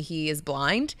apparently he is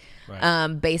blind,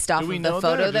 based off of the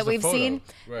photo that we've seen.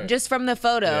 Right. Just from the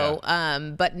photo,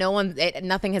 but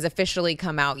nothing has officially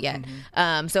come out yet.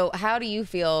 So how do you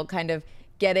feel kind of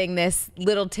getting this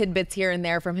little tidbits here and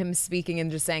there from him speaking and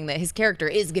just saying that his character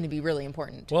is going to be really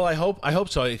important. Well, I hope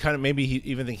so. It kind of maybe he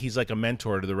even think he's like a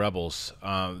mentor to the rebels.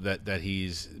 That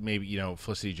he's maybe, you know,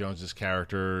 Felicity Jones's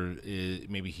character is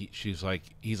maybe he's like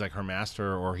her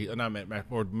master or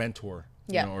or mentor.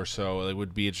 Yeah. You know, or so. It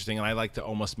would be interesting, and I like to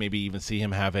almost maybe even see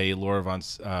him have a Laura von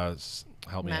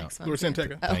help me out. Laura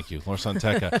Santeca. Oh. Thank you, Laura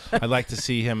Santeca. I'd like to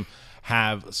see him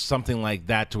have something like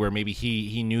that to where maybe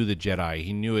he knew the Jedi.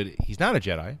 He knew it. He's not a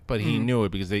Jedi, but he knew it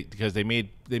because they made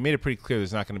it pretty clear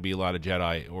there's not going to be a lot of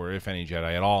Jedi or if any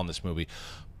Jedi at all in this movie.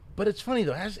 But it's funny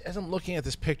though, as I'm looking at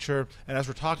this picture and as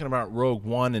we're talking about Rogue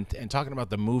One and talking about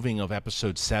the moving of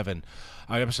Episode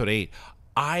 8,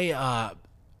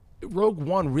 Rogue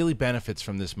One really benefits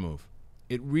from this move.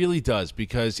 It really does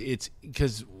because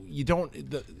you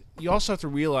also have to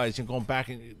realize, and going back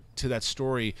to that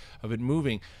story of it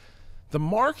moving, the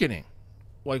marketing,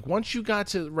 like once you got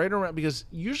to right around, because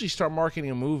you usually start marketing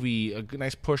a movie a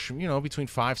nice push, you know, between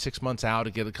 5-6 months out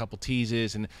to get a couple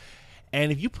teases, and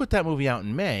if you put that movie out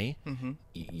in May,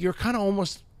 you're kind of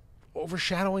almost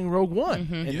overshadowing Rogue One,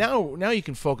 and now you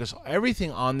can focus everything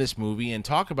on this movie and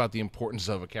talk about the importance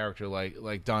of a character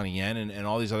like Donnie Yen and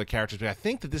all these other characters. But I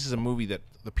think that this is a movie that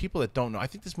the people that don't know, I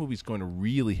think this movie is going to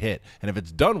really hit, and if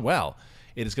it's done well,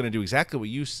 it is going to do exactly what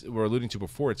you were alluding to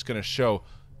before. It's going to show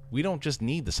we don't just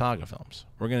need the saga films.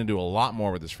 We're going to do a lot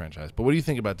more with this franchise. But what do you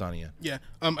think about Donnie Yen? Yeah,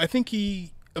 I think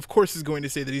he, of course, is going to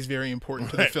say that he's very important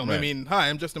to the film. Right. I mean, hi,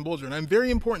 I'm Justin Bolger, and I'm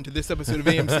very important to this episode of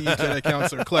AMC's Jedi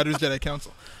Council, or Collider's Jedi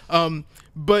Council.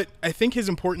 But I think his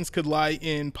importance could lie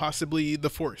in possibly the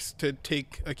Force, to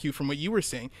take a cue from what you were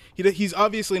saying. He's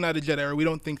obviously not a Jedi, or we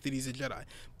don't think that he's a Jedi.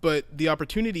 But the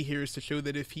opportunity here is to show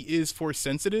that if he is Force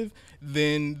sensitive,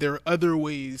 then there are other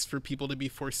ways for people to be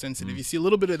Force sensitive. You see a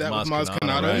little bit of that with Maz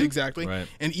Kanata, right? exactly. Right.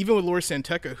 And even with Laura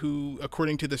Santeca, who,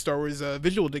 according to the Star Wars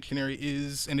Visual Dictionary,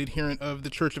 is an adherent of the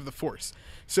Church of the Force.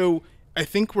 So I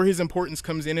think where his importance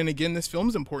comes in, and again, this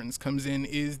film's importance comes in,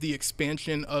 is the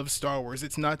expansion of Star Wars.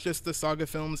 It's not just the saga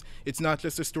films. It's not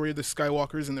just the story of the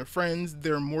Skywalkers and their friends.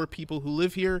 There are more people who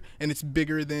live here, and it's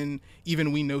bigger than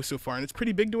even we know so far. And it's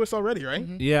pretty big to us already, right?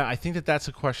 Yeah, I think that's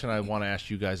a question I want to ask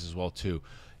you guys as well, too.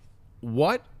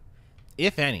 What,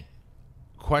 if any,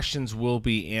 questions will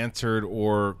be answered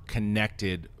or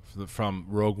connected from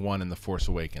Rogue One and The Force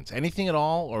Awakens? Anything at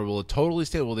all, or will it totally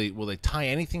stay? Will they tie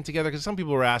anything together? Because some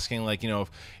people are asking, like, you know,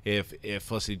 if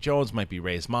Felicity Jones might be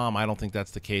Rey's mom. I don't think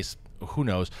that's the case. Who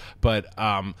knows? But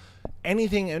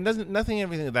anything, and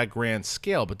everything at that grand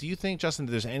scale. But do you think, Justin,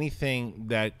 that there's anything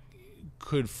that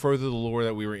could further the lore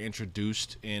that we were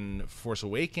introduced in Force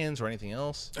Awakens or anything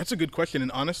else? That's a good question,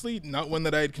 and honestly, not one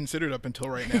that I had considered up until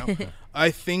right now.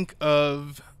 I think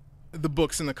of the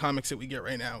books and the comics that we get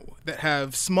right now that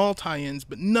have small tie-ins,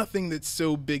 but nothing that's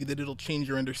so big that it'll change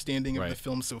your understanding of the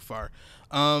film so far.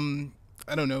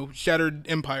 I don't know, Shattered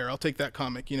Empire, I'll take that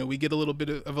comic. You know, we get a little bit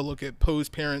of a look at Poe's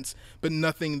parents, but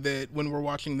nothing that when we're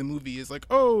watching the movie is like,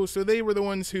 oh, so they were the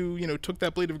ones who, you know, took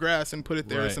that blade of grass and put it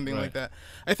there or something like that.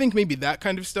 I think maybe that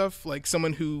kind of stuff, like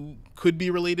someone who could be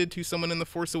related to someone in The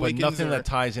Force Awakens. But nothing that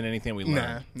ties in anything we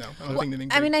learned. No, I don't think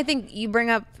anything. I mean, I think you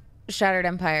bring up Shattered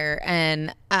Empire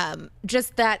and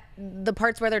just that the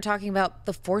parts where they're talking about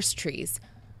the Force trees.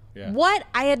 Yeah. What?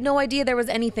 I had no idea there was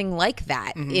anything like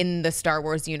that in the Star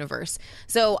Wars universe.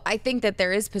 So I think that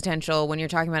there is potential when you're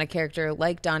talking about a character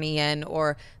like Donnie Yen,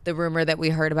 or the rumor that we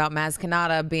heard about Maz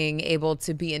Kanata being able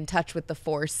to be in touch with the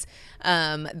Force,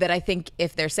 that I think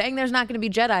if they're saying there's not going to be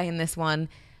Jedi in this one,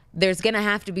 there's going to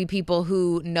have to be people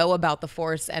who know about the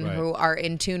Force and who are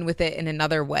in tune with it in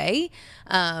another way.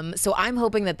 So I'm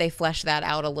hoping that they flesh that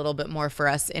out a little bit more for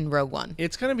us in Rogue One.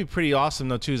 It's going to be pretty awesome,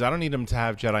 though, too. I don't need them to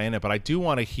have Jedi in it, but I do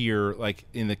want to hear, like,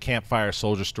 in the campfire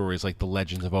soldier stories, like the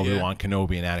legends of Obi-Wan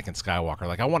Kenobi and Anakin Skywalker.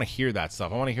 Like, I want to hear that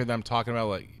stuff. I want to hear them talking about,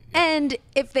 like... And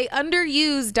if they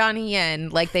underuse Donnie Yen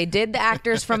like they did the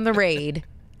actors from The Raid,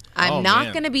 I'm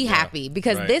not going to be happy,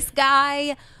 because this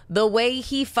guy... The way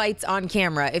he fights on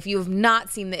camera, if you have not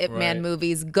seen the Ip Man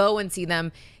movies, go and see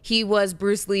them. He was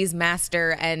Bruce Lee's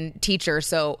master and teacher,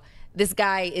 so this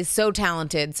guy is so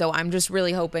talented. So I'm just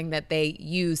really hoping that they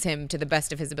use him to the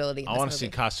best of his ability. I want to see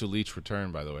Kasu Leech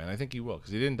return, by the way, and I think he will,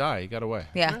 because he didn't die. He got away.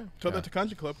 Yeah. Tell that to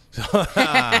Kanji Club.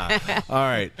 All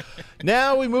right.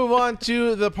 Now we move on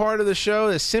to the part of the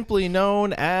show that's simply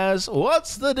known as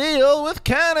What's the Deal with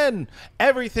Canon?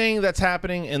 Everything that's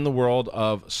happening in the world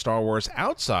of Star Wars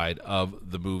outside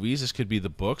of the movies. This could be the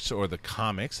books or the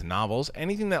comics, the novels,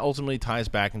 anything that ultimately ties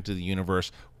back into the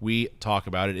universe. We talk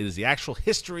about it. It is the actual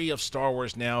history of Star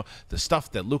Wars now, the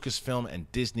stuff that Lucasfilm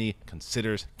and Disney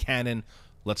considers canon.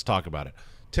 Let's talk about it.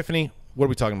 Tiffany, What are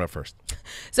we talking about first?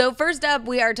 So first up,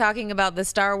 we are talking about the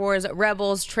Star Wars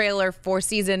Rebels trailer for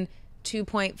season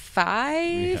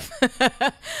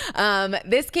 2.5.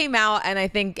 This came out, and I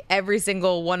think every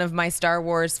single one of my Star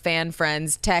Wars fan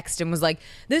friends text and was like,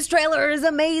 this trailer is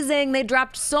amazing. They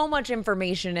dropped so much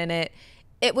information in it.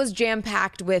 It was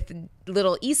jam-packed with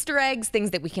little Easter eggs, things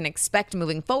that we can expect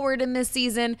moving forward in this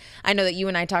season. I know that you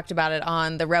and I talked about it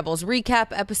on the Rebels recap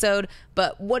episode,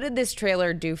 but what did this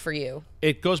trailer do for you?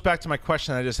 It goes back to my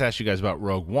question I just asked you guys about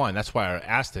Rogue One. That's why I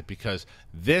asked it, because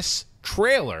this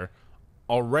trailer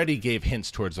already gave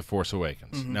hints towards The Force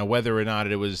Awakens. Now, whether or not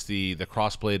it was the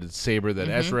cross-bladed saber that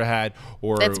Ezra had,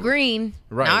 or That's green,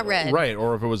 not red. Right,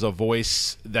 or if it was a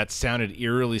voice that sounded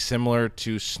eerily similar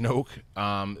to Snoke.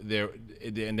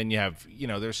 And then you have,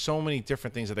 there's so many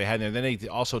different things that they had in there. Then they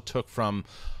also took from,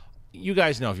 you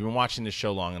guys know, if you've been watching this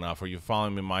show long enough, or you're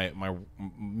following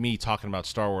me talking about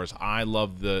Star Wars, I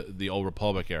love the Old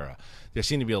Republic era. There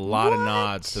seem to be a lot of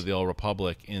nods to the Old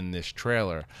Republic in this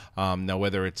trailer. Now,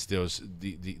 whether it's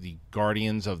the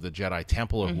Guardians of the Jedi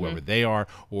Temple or whoever they are,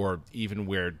 or even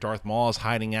where Darth Maul is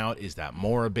hiding out, is that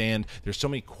Moraband? There's so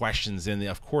many questions in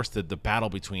there. Of course, the battle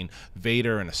between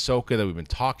Vader and Ahsoka that we've been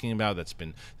talking about, that's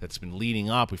been leading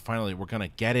up. We're gonna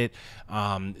get it.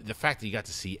 The fact that you got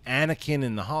to see Anakin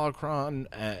in the holocron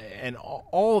and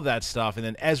all of that stuff, and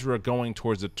then Ezra going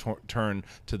towards the turn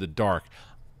to the dark.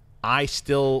 I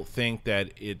still think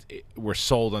that we're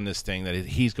sold on this thing, that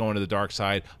he's going to the dark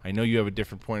side. I know you have a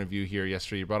different point of view here.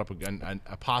 Yesterday, you brought up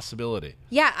a possibility.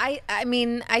 Yeah, I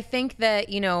mean, I think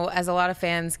that, as a lot of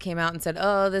fans came out and said,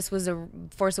 oh, this was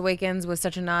Force Awakens was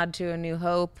such a nod to A New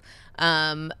Hope.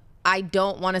 I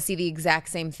don't want to see the exact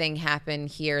same thing happen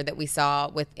here that we saw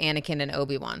with Anakin and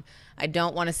Obi-Wan. I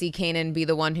don't want to see Kanan be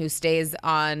the one who stays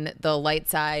on the light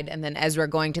side and then Ezra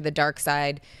going to the dark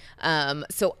side.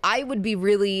 So I would be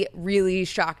really, really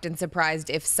shocked and surprised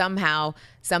if somehow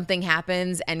something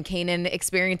happens and Kanan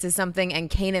experiences something and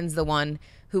Kanan's the one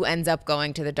who ends up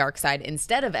going to the dark side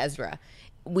instead of Ezra.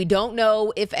 We don't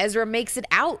know if Ezra makes it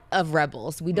out of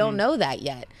Rebels. We don't know that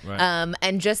yet. Right.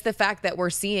 And just the fact that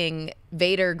we're seeing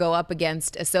Vader go up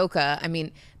against Ahsoka, I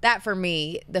mean, that for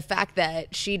me, the fact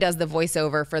that she does the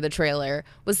voiceover for the trailer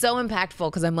was so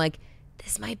impactful, because I'm like,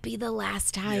 this might be the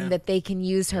last time that they can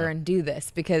use her and do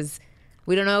this, because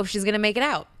we don't know if she's going to make it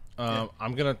out. I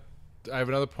have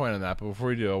another point on that, but before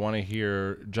we do, I want to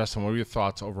hear, Justin, what are your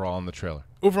thoughts overall on the trailer?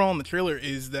 Overall on the trailer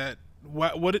is that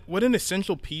what an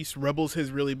essential piece Rebels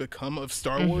has really become of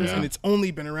Star Wars, and it's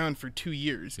only been around for 2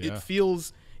 years. Yeah.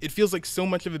 It feels like so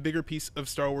much of a bigger piece of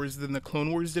Star Wars than the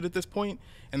Clone Wars did at this point.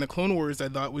 And the Clone Wars, I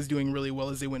thought, was doing really well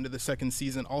as they went into the second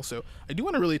season also. I do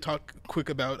want to really talk quick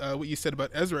about what you said about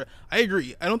Ezra. I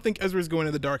agree. I don't think Ezra's going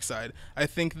to the dark side. I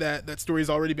think that story's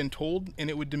already been told, and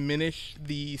it would diminish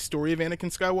the story of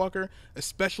Anakin Skywalker,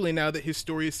 especially now that his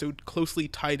story is so closely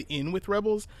tied in with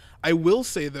Rebels. I will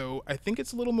say, though, I think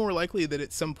it's a little more likely that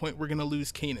at some point we're going to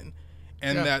lose Kanan,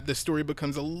 and that the story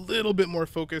becomes a little bit more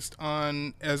focused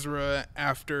on Ezra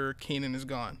after Kanan is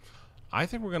gone. I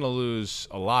think we're going to lose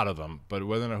a lot of them, but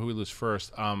whether or not who we lose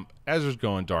first, Ezra's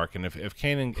going dark, and if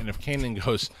Kanan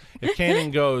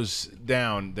goes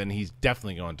down, then he's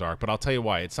definitely going dark. But I'll tell you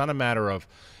why. It's not a matter of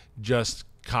just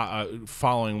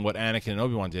following what Anakin and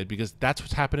Obi-Wan did, because that's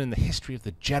what's happened in the history of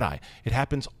the Jedi. It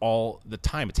happens all the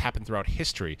time. It's happened throughout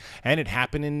history, and it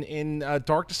happened in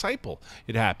Dark Disciple.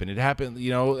 It happened,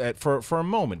 for a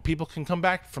moment. People can come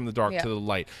back from the dark to the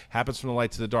light. It happens from the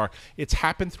light to the dark. It's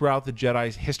happened throughout the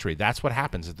Jedi's history. That's what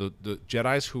happens. The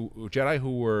Jedi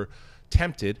who were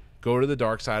tempted go to the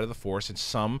dark side of the Force, and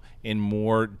some in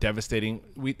more devastating.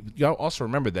 You also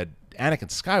remember that Anakin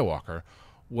Skywalker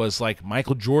was like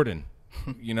Michael Jordan.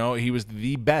 He was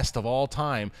the best of all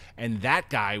time, and that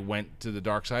guy went to the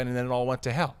dark side, and then it all went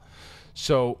to hell.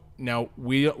 So now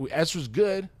Ezra's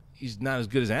good. He's not as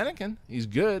good as Anakin. He's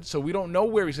good, so we don't know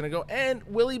where he's going to go. And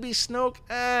will he be Snoke?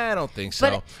 I don't think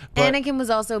so. But Anakin was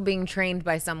also being trained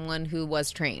by someone who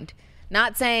was trained.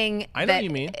 Not saying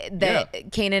that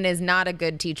Kanan is not a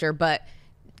good teacher, but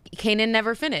Kanan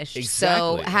never finished.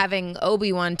 Exactly. So having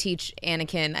Obi-Wan teach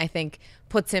Anakin, I think,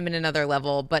 puts him in another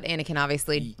level, but Anakin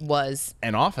obviously was.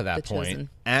 And off of that point, chosen.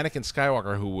 Anakin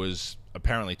Skywalker, who was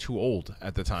apparently too old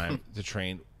at the time to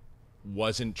train,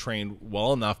 wasn't trained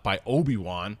well enough by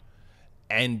Obi-Wan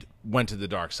and went to the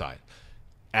dark side.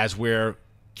 As where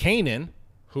Kanan,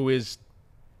 who is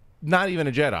not even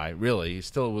a Jedi, really, he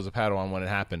still was a Padawan when it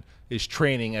happened, is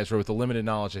training Ezra with the limited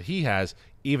knowledge that he has,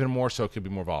 even more so could be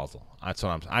more volatile. That's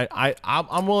what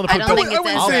I'm willing to put. I don't think it's I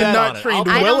wouldn't say not trained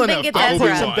well enough. I'll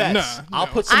put some bets. I'll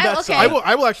put some bets. Okay.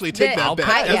 I will actually take that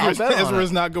bet.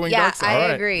 Ezra's not going dark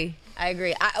side. I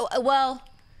agree. Well,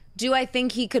 Do I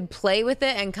think he could play with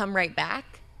it and come right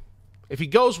back? If he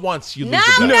goes once, you lose No.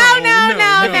 the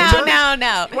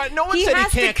bet. What? No one said he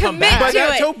has can't to come commit back. By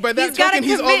that He's gotta token,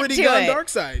 he's commit already to gone it. dark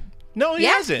side. No, he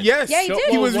hasn't. Yes. Yeah, he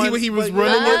did. He was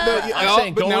running it. I'm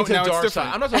saying but going to now it's dark different.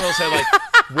 side. I'm not talking about say like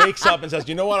wakes up and says,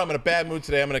 you know what, I'm in a bad mood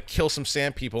today. I'm going to kill some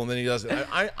sand people, and then he does it.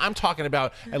 I'm talking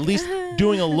about at least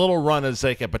doing a little run as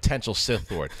like a potential Sith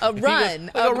Lord. A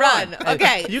run.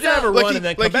 Okay. You can have a run and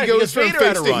then come like back. he goes from Vader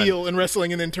had face a to run. heel in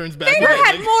wrestling and then turns back. Vader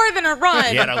had more than a run.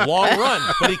 He had a long run,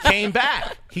 but he came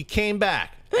back.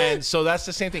 And so that's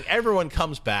the same thing. Everyone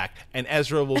comes back, and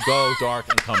Ezra will go dark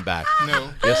and come back. No.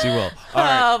 Yes, he will. All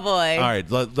right. Oh, boy. All right.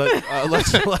 Let's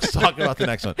talk about the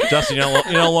next one. Justin,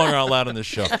 you're no longer allowed on this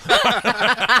show.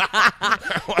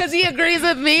 Because he agrees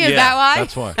with me? Is that why?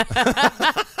 That's why.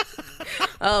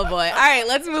 Oh, boy. All right,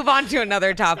 let's move on to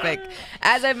another topic.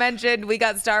 As I mentioned, we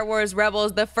got Star Wars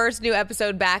Rebels, the first new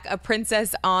episode back, A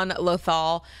Princess on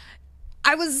Lothal.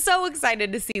 I was so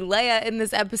excited to see Leia in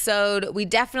this episode. We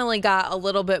definitely got a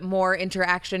little bit more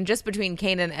interaction just between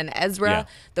Kanan and Ezra, Yeah.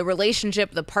 the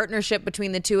relationship, the partnership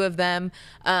between the two of them.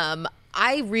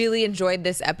 I really enjoyed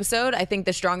this episode. I think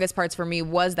the strongest parts for me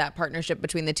was that partnership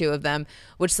between the two of them,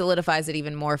 which solidifies it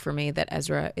even more for me that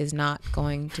Ezra is not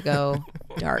going to go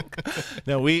dark.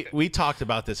 No, we talked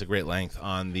about this at great length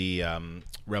on the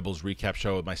Rebels recap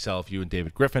show with myself, you, and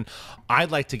David Griffin. I'd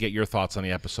like to get your thoughts on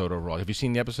the episode overall. Have you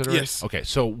seen the episode already? Yes. Okay,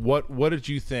 so what did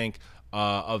you think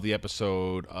of the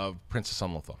episode of Princess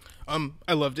on Lothal?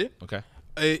 I loved it. Okay.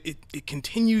 It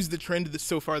continues the trend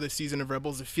so far this season of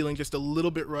Rebels of feeling just a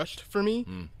little bit rushed for me,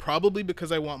 probably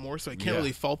because I want more, so I can't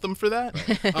really fault them for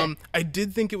that. I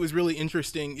did think it was really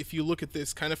interesting if you look at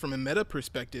this kind of from a meta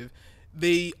perspective.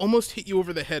 They almost hit you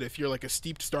over the head if you're like a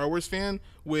steeped Star Wars fan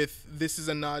with this is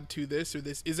a nod to this or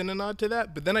this isn't a nod to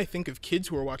that. But then I think of kids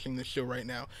who are watching this show right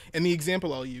now. And the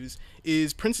example I'll use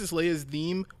is Princess Leia's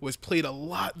theme was played a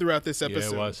lot throughout this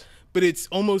episode. Yeah, it was. But it's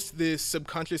almost this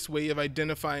subconscious way of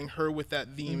identifying her with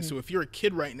that theme. So if you're a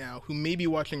kid right now who may be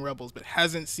watching Rebels but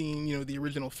hasn't seen, the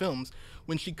original films,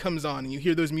 when she comes on and you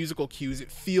hear those musical cues,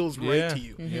 it feels right to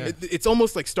you. It's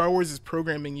almost like Star Wars is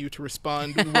programming you to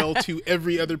respond well to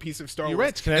every other piece of Star Wars. You're right.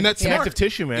 It's and that's connective smart.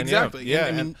 tissue, man. Exactly. Yeah.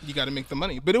 And, I mean, you got to make the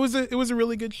money. But it was a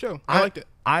really good show. I liked it.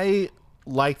 I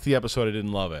liked the episode. I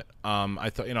didn't love it. I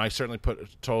thought, I certainly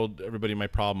told everybody my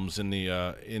problems in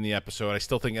the episode. I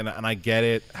still think, and I get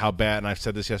it how bad. And I've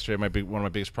said this yesterday. One of my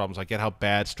biggest problems. I get how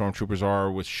bad stormtroopers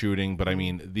are with shooting, but I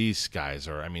mean, these guys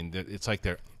are. I mean, it's like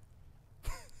they're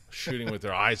shooting with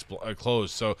their eyes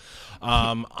closed. So,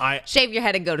 I Shave your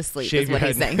head and go to sleep is what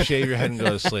he's saying. Shave your head and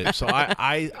go to sleep. So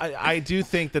I do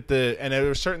think that and there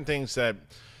are certain things that.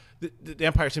 The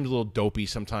Empire seems a little dopey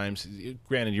sometimes.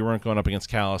 Granted, you weren't going up against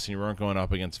Callus and you weren't going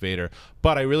up against Vader,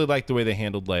 but I really liked the way they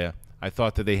handled Leia. I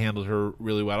thought that they handled her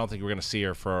really well. I don't think we're going to see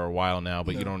her for a while now,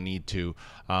 but you don't need to.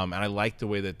 And I liked the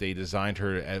way that they designed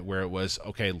her at where it was,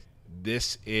 okay,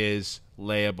 this is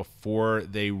Leia before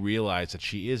they realize that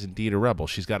she is indeed a rebel.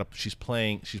 She's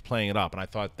playing it up, and I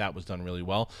thought that was done really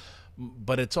well.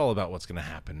 But it's all about what's going to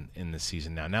happen in this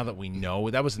season now. Now that we know,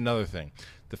 that was another thing.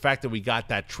 The fact that we got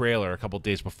that trailer a couple of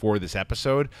days before this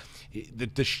episode,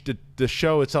 the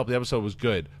show itself, the episode was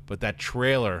good, but that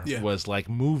trailer was like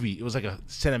movie. It was like a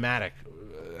cinematic.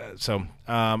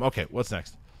 Okay, what's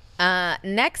next?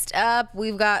 Next up,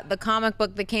 we've got the comic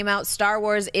book that came out, Star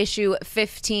Wars issue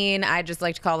 15. I just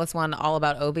like to call this one all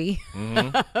about Obi.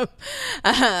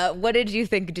 What did you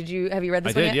think? Have you read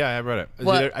this one yet? Yeah, I read it.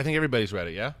 What? I think everybody's read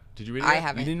it, yeah? Did you read it yet? I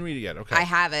haven't. You didn't read it yet, okay. I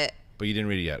have it. But you didn't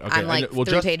read it yet. Okay. I'm like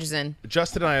 3 pages in.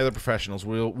 Justin and I are the professionals.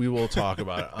 We will talk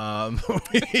about it.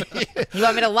 You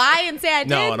want me to lie and say I did?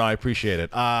 No, I appreciate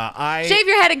it. Shave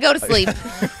your head and go to sleep.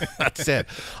 That's it.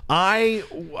 I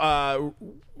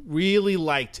really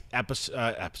liked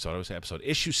episode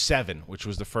issue 7, which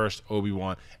was the first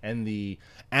Obi-Wan, and the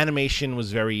animation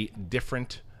was very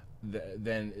different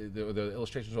than the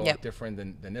illustrations were a lot different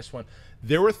than this one.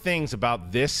 There were things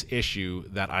about this issue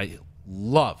that I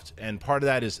loved, and part of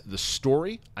that is the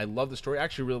story. I love the story. I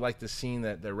actually really like the scene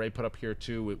that Ray put up here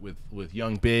too with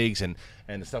young Biggs and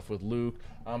the stuff with Luke.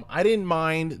 I didn't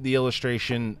mind the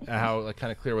illustration, how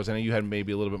kind of clear it was. I know you had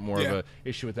maybe a little bit more of a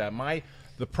issue with that.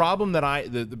 The problem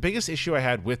that the biggest issue I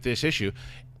had with this issue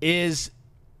is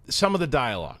some of the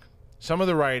dialogue. Some of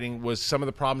the writing was some of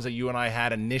the problems that you and I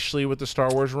had initially with the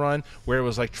Star Wars run, where it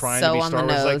was like trying to be Star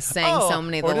Wars, like saying so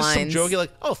many of the lines. Or lines. some jokey like,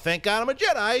 "Oh, thank God I'm a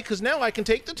Jedi, because now I can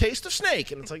take the taste of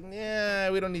snake." And it's like,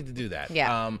 nah, we don't need to do that.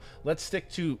 Yeah. Let's stick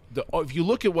to if you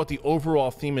look at what the overall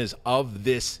theme is of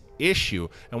this issue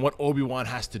and what Obi-Wan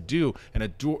has to do and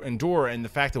endure, and the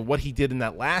fact of what he did in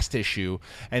that last issue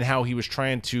and how he was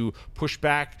trying to push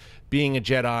back being a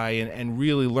Jedi and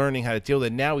really learning how to deal with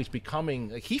it. Now he's becoming,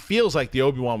 like, he feels like the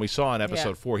Obi-Wan we saw in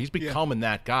episode 4. He's becoming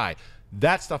that guy.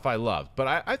 That stuff I loved,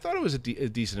 but I thought it was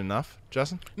decent enough.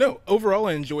 Justin? No, overall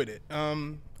I enjoyed it.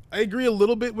 I agree a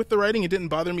little bit with the writing. It didn't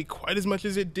bother me quite as much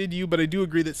as it did you, but I do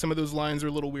agree that some of those lines are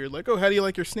a little weird. Like, oh, how do you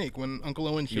like your snake when Uncle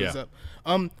Owen shows up?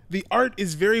 The art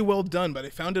is very well done, but I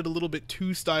found it a little bit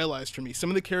too stylized for me. Some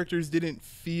of the characters didn't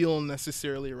feel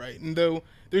necessarily right. And though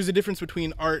there's a difference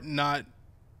between art not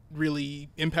really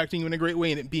impacting you in a great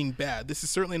way and it being bad. This is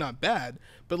certainly not bad,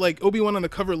 but like Obi-Wan on the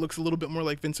cover looks a little bit more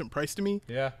like Vincent Price to me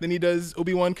than he does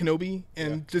Obi-Wan Kenobi,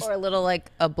 and just or a little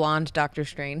like a blonde Doctor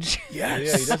Strange.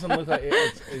 Yes. He doesn't look like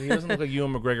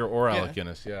Ewan McGregor or Alec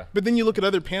Guinness. But then you look at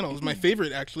other panels. My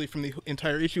favorite actually from the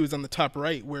entire issue is on the top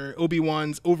right, where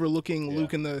Obi-Wan's overlooking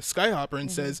Luke in the Skyhopper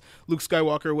and says Luke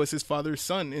Skywalker was his father's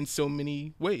son in so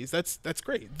many ways. That's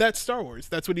great. That's Star Wars.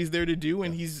 That's what he's there to do,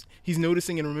 and he's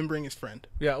noticing and remembering his friend.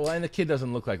 Yeah, well, and the kid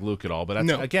doesn't look like Luke at all. But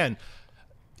that's, again,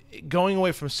 going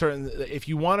away from certain, if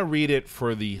you want to read it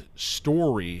for the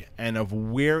story and of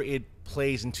where it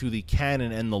plays into the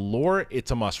canon and the lore,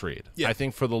 it's a must read. I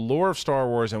think for the lore of Star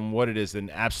Wars and what it is, then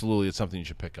absolutely it's something you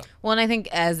should pick up. Well, and I think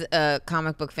as a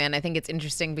comic book fan, I think it's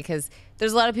interesting because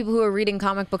there's a lot of people who are reading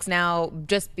comic books now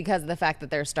just because of the fact that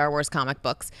they're Star Wars comic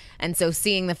books. And so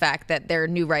seeing the fact that there are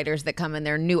new writers that come in,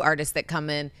 there are new artists that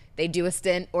come in, they do a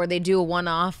stint or they do a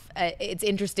one-off. It's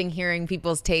interesting hearing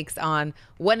people's takes on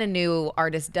when a new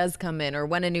artist does come in or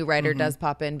when a new writer does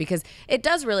pop in, because it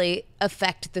does really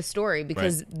affect the story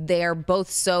because they're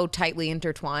both so tightly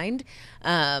intertwined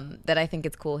that I think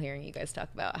it's cool hearing you guys talk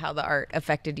about how the art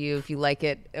affected you, if you liked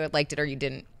it or you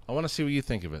didn't. I want to see what you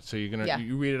think of it. So you're gonna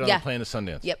you read it on the plane to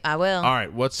Sundance. Yep, I will. All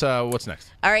right, what's next?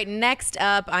 All right, next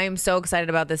up, I am so excited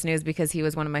about this news because he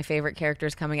was one of my favorite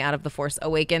characters coming out of The Force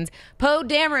Awakens. Poe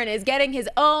Dameron is getting his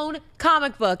own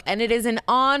comic book, and it is an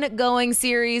ongoing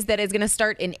series that is going to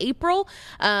start in April.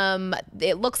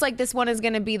 It looks like this one is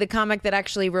going to be the comic that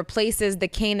actually replaces the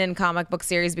Kanan comic book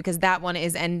series because that one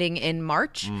is ending in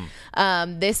March.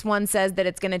 This one says that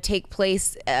it's going to take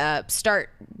place, start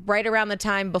right around the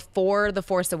time before The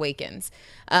Force Awakens,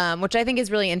 which I think is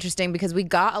really interesting because we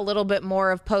got a little bit more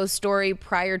of Poe's story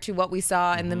prior to what we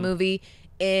saw in the movie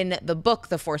in the book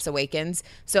The Force Awakens.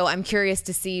 So I'm curious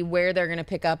to see where they're going to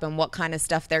pick up and what kind of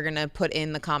stuff they're going to put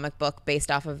in the comic book based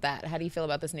off of that. How do you feel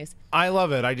about this news? I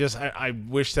love it. I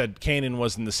wish that Kanan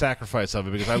wasn't the sacrifice of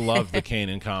it because I loved the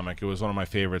Kanan comic. It was one of my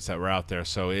favorites that were out there.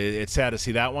 So it's sad to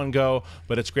see that one go,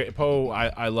 but it's great. Poe,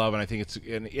 I love, and I think it's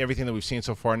in everything that we've seen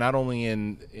so far, not only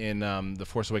in the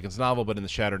Force Awakens novel, but in the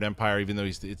Shattered Empire, even though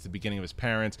it's the beginning of his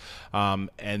parents.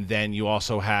 And then you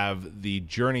also have the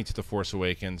Journey to the Force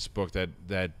Awakens book that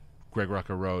Greg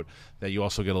Rucka wrote, that you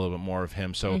also get a little bit more of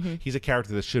him. So he's a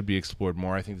character that should be explored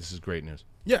more. I think this is great news.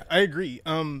 Yeah, I agree.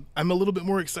 I'm a little bit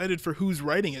more excited for who's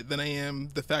writing it than I am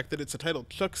the fact that it's a title.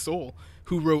 Chuck Soule,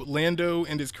 who wrote Lando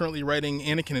and is currently writing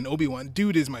Anakin and Obi-Wan.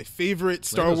 Dude is my favorite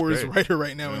Star Wars writer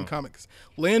right now in comics.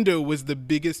 Lando was the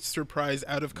biggest surprise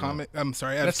out of canon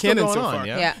so far.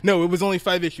 No, it was only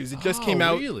 5 issues. It just came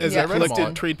out as a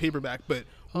collected trade paperback, but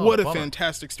what a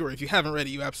fantastic story. If you haven't read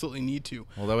it, you absolutely need to.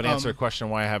 Well, that would answer a question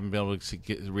why I haven't been able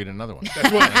to read another one.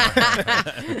 That's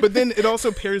why. But then it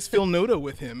also pairs Phil Noto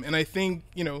with him. And I think,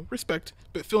 respect,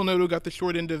 but Phil Noto got the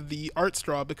short end of the art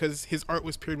straw because his art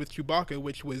was paired with Chewbacca,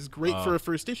 which was great for a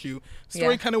first issue.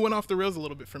 Story kind of went off the rails a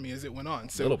little bit for me as it went on.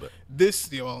 So a little bit. This,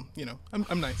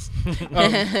 I'm nice.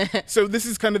 So this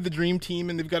is kind of the dream team,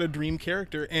 and they've got a dream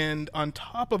character. And on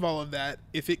top of all of that,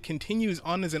 if it continues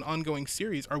on as an ongoing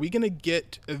series, are we going to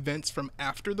get events from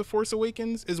after The Force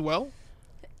Awakens as well?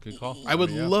 Good call. I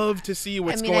would love to see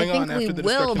what's going on after the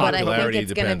destruction. But I think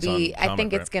it's going to be. I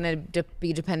think it's going to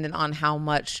be dependent on how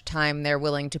much time they're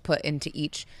willing to put into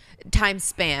each time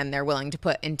span they're willing to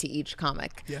put into each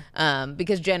comic. Yeah.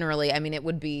 Because generally, it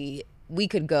would be we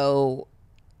could go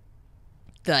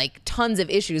like tons of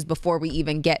issues before we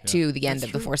even get to the end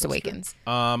of The Force Awakens.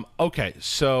 Okay,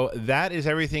 so that is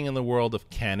everything in the world of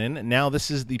canon. Now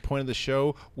this is the point of the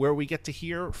show where we get to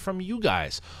hear from you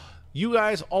guys. You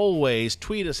guys always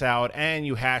tweet us out and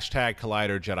you hashtag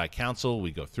Collider Jedi Council.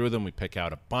 We go through them. We pick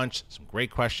out a bunch. Some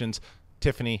great questions.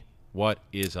 Tiffany, what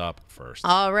is up first?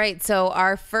 All right. So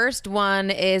our first one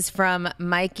is from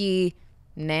Mikey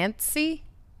Nancy.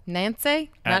 Nance? At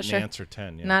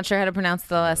Nance10, yeah. Not sure how to pronounce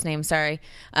the last name, sorry.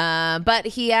 But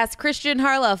he asked, Kristian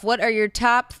Harloff, what are your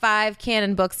top 5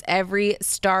 canon books every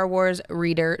Star Wars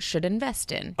reader should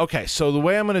invest in? Okay, so the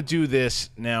way I'm going to do this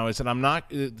now is that I'm not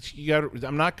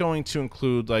going to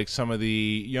include like some of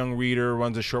the young reader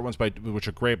ones, the short ones which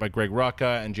are great by Greg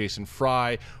Rucka and Jason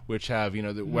Fry, which have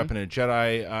the Weapon of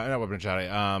Jedi, not Weapon of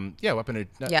Jedi,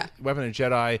 Weapon of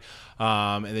Jedi,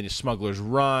 and then Smuggler's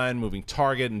Run, Moving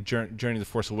Target, and Journey to the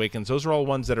Force Awakens. Those are all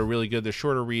ones that are really good. They're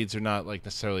shorter reads. They're not like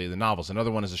necessarily the novels.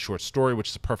 Another one is a short story, which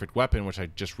is A Perfect Weapon, which I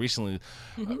just recently,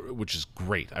 which is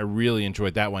great. I really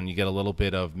enjoyed that one. You get a little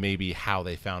bit of maybe how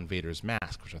they found Vader's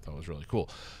mask, which I thought was really cool.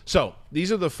 So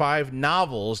these are the 5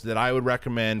 novels that I would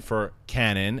recommend for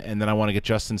canon, and then I want to get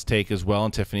Justin's take as well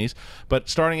and Tiffany's. But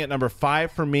starting at number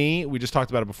 5 for me, we just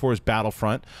talked about it before, is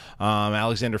Battlefront.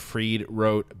 Alexander Freed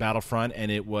wrote Battlefront,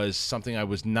 and it was something I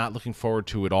was not looking forward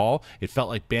to at all. It felt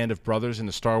like Band of Brothers in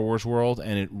the Star Wars world,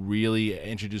 and it really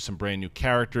introduced some brand new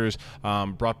characters,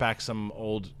 brought back some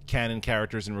old canon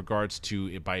characters in regards to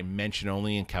it by mention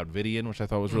only in Count Vidian, which I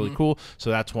thought was really cool. So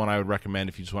that's one I would recommend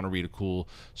if you just want to read a cool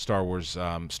Star Wars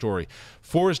story.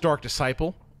 4 is Dark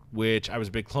Disciple, which I was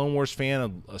a big Clone Wars fan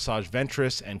of Asajj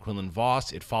Ventress and Quinlan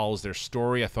Vos. It follows their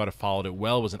story. I thought it followed it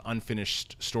well. It was an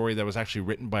unfinished story that was actually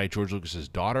written by George Lucas's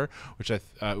daughter, which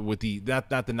with the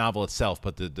not the novel itself,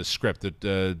 but the script.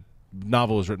 The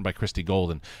novel was written by Christy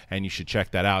Golden, and you should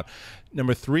check that out.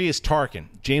 Number 3 is Tarkin.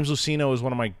 James Luceno is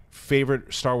one of my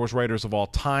favorite Star Wars writers of all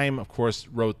time. Of course,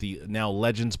 wrote the now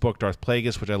Legends book, Darth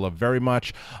Plagueis, which I love very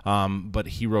much. But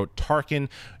he wrote Tarkin.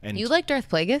 And you like Darth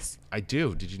Plagueis? I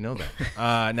do. Did you know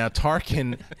that? Now,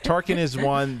 Tarkin is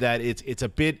one that it's a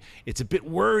bit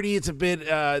wordy. It's a bit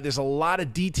there's a lot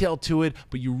of detail to it,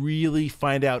 but you really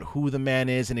find out who the man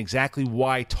is and exactly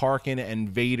why Tarkin and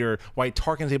Vader, why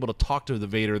Tarkin's able to talk to the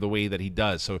Vader the way that he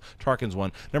does. So Tarkin's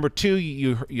one. Number 2,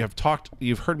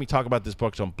 you've heard me talk about this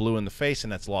book on Blue in the Face,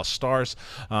 and that's Lost Stars.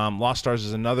 Lost Stars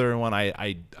is another one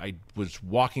I was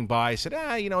walking by, said,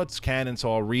 it's canon,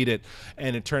 so I'll read it,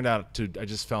 and it turned out I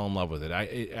just fell in love with it.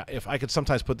 If I could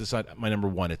sometimes put this on my number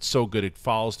 1, it's so good. It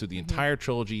follows through the entire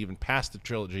trilogy, even past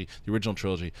the original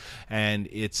trilogy, and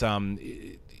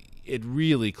it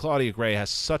really, Claudia Gray has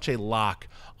such a lock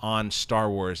on Star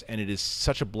Wars, and it is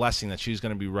such a blessing that she's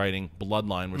going to be writing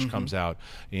Bloodline, which comes out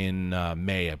in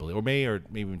May, I believe, or May, or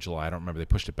maybe in July. I don't remember. They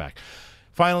pushed it back.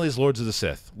 Finally is Lords of the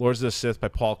Sith. Lords of the Sith by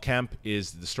Paul Kemp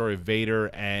is the story of Vader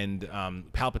and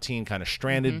Palpatine kind of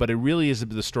stranded, but it really is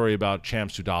the story about Cham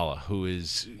Sudala, who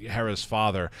is Hera's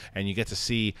father, and you get to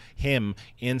see him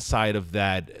inside of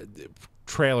that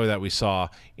trailer that we saw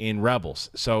in Rebels.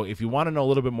 So if you want to know a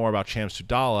little bit more about Cham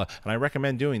Sudala, and I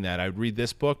recommend doing that, I would read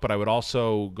this book, but I would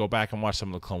also go back and watch some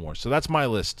of the Clone Wars. So that's my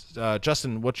list.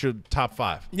 Justin, what's your top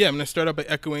 5? Yeah, I'm going to start out by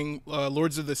echoing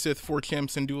Lords of the Sith for Cham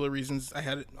Sudala reasons. I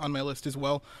had it on my list as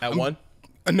well. At 1?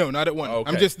 No, not at 1. Oh,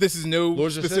 okay. This is no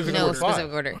specific order. No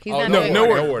specific order. He's Oh, not No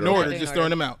doing order. No order. Just throwing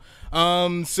them out.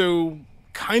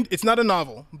 It's not a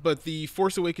novel, but the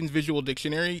Force Awakens Visual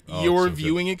Dictionary, your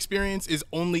viewing experience is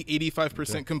only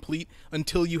 85% complete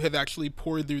until you have actually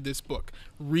poured through this book.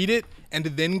 Read it, and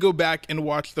then go back and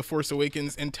watch The Force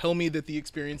Awakens and tell me that the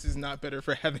experience is not better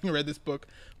for having read this book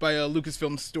by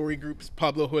Lucasfilm Story Group's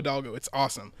Pablo Hidalgo. It's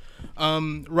awesome.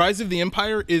 Rise of the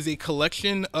Empire is a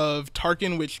collection of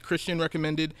Tarkin, which Kristian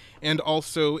recommended, and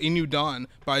also A New Dawn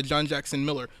by John Jackson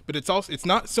Miller. But it's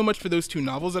not so much for those 2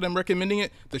 novels that I'm recommending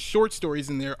it. The short stories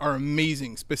in there are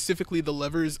amazing. Specifically, The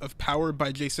Levers of Power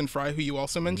by Jason Fry, who you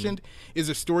also mentioned, is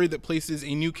a story that places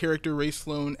a new character, Rey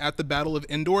Sloane, at the Battle of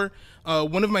Endor.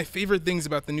 One of my favorite things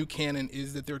about the new canon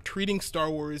is that they're treating Star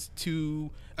Wars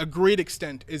to a great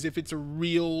extent as if it's a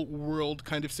real world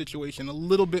kind of situation, a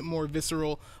little bit more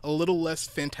visceral, a little less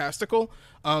fantastical.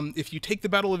 If you take the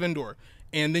Battle of Endor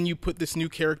and then you put this new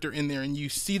character in there and you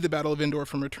see the Battle of Endor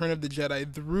from Return of the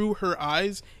Jedi through her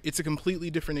eyes, it's a completely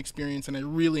different experience, and I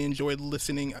really enjoyed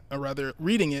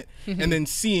reading it, and then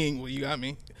seeing, well, you got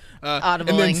me.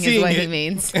 Audibling is what he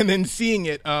means. And then seeing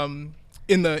it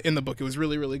in the book. It was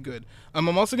really, really good.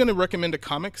 I'm also going to recommend a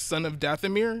comic, Son of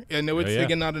Dathomir. I know it's,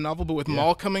 again, not a novel, but with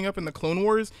Maul coming up in the Clone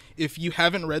Wars, if you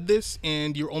haven't read this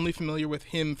and you're only familiar with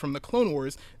him from the Clone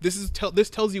Wars, this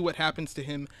tells you what happens to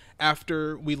him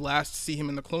after we last see him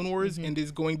in the Clone Wars, and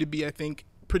is going to be, I think,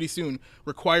 pretty soon,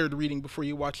 required reading before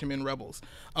you watch him in Rebels.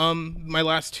 My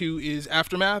last 2 is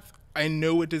Aftermath. I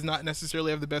know it does not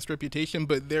necessarily have the best reputation,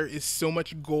 but there is so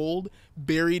much gold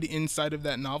buried inside of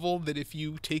that novel that if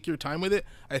you take your time with it,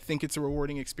 I think it's a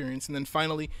rewarding experience. And then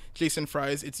finally, Jason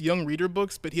Fry's, it's young reader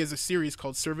books, but he has a series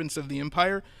called Servants of the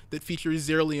Empire that features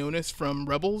Zara Leonis from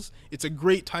Rebels. It's a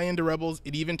great tie into Rebels.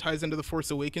 It even ties into The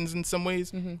Force Awakens in some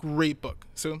ways. Great book.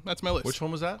 So that's my list. Which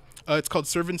one was that? It's called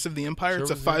Servants of the Empire.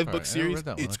 Servants it's a of the 5-book Empire. series. I read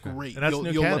that one. It's Okay. great. And that's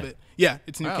new You'll love canon. it. Yeah,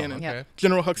 it's new Wow, canon. okay. Yeah.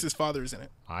 General Hux's father's in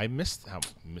it. I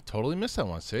totally missed that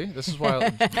one. See, this is why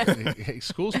he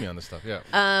schools me on this stuff.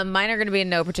 Yeah. Mine are going to be in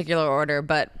no particular order,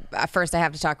 but first I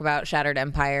have to talk about Shattered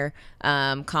Empire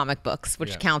comic books,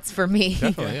 which Yeah. counts for me.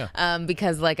 Definitely, yeah.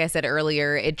 Because like I said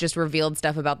earlier, it just revealed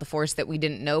stuff about the Force that we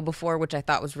didn't know before, which I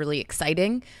thought was really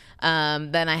exciting.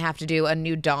 Then I have to do A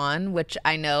New Dawn, which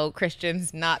I know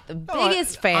Kristian's not the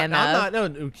biggest fan I'm of.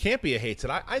 not. No, it can't be a hate it.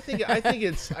 I think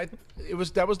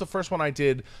that was the first one I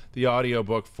did the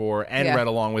audiobook for and Yeah. read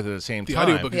along with it at the same The time.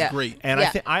 audiobook Yeah. is great. And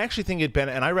Yeah. I actually think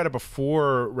and I read it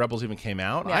before Rebels even came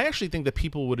out. Yeah. I actually think that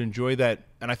people would enjoy that,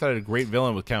 and I thought it had a great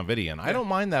villain with Count Vidian. I don't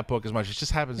mind that book as much. It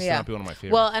just happens to not be one of my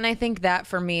favorites. Well, and I think that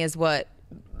for me is what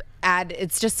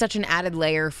it's just such an added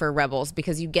layer for Rebels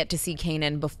because you get to see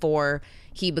Kanan before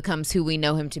he becomes who we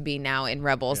know him to be now in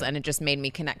Rebels, and it just made me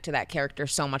connect to that character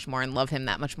so much more and love him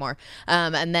that much more.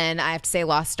 And then I have to say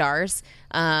Lost Stars.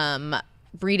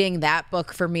 Reading that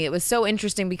book for me, it was so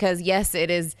interesting because yes, it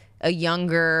is a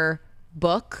younger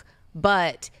book,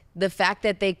 but the fact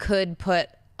that they could put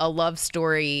a love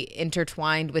story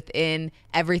intertwined within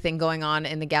everything going on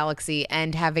in the galaxy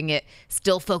and having it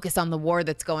still focus on the war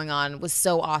that's going on was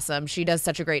so awesome. She does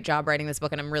such a great job writing this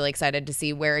book, and I'm really excited to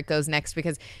see where it goes next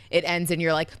because it ends and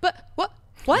you're like, but what?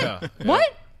 Yeah.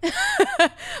 What?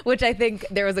 Which I think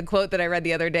there was a quote that I read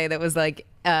the other day that was like,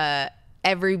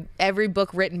 every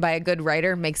book written by a good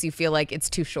writer makes you feel like it's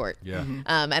too short. Yeah.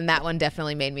 And that one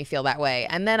definitely made me feel that way.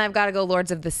 And then I've got to go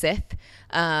Lords of the Sith.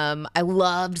 I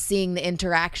loved seeing the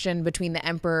interaction between the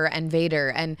Emperor and Vader.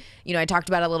 And, you know, I talked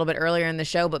about it a little bit earlier in the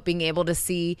show, but being able to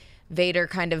see Vader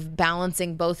kind of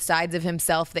balancing both sides of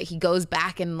himself, that he goes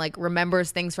back and like remembers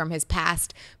things from his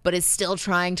past, but is still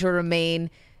trying to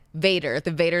remain Vader,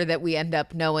 the Vader that we end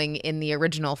up knowing in the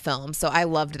original film. So I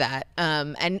loved that.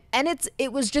 And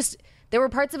it was just, there were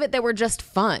parts of it that were just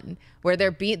fun, where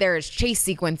there's chase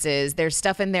sequences, there's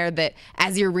stuff in there that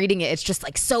as you're reading it, it's just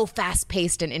like so fast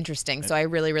paced and interesting. So I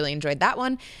really, really enjoyed that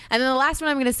one. And then the last one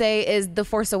I'm going to say is The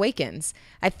Force Awakens.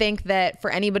 I think that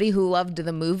for anybody who loved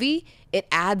the movie, it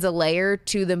adds a layer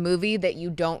to the movie that you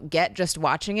don't get just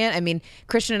watching it. I mean,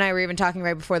 Kristian and I were even talking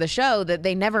right before the show that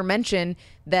they never mention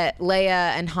that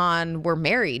Leia and Han were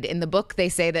married. In the book, they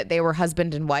say that they were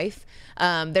husband and wife.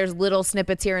 There's little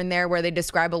snippets here and there where they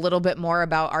describe a little bit more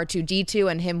about R2-D2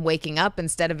 and him waking up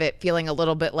instead of it feeling a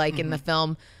little bit like in the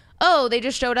film, oh, they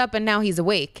just showed up and now he's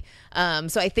awake.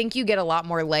 So I think you get a lot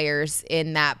more layers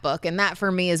in that book. And that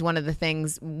for me is one of the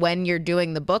things when you're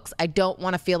doing the books, I don't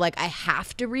want to feel like I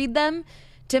have to read them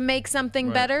to make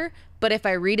something better. But if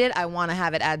I read it, I want to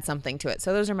have it add something to it.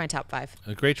 So those are my top 5.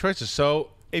 Great choices. So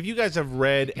if you guys have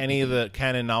read any of the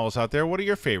canon novels out there, what are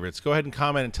your favorites? Go ahead and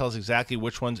comment and tell us exactly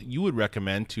which ones you would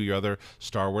recommend to your other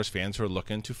Star Wars fans who are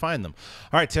looking to find them.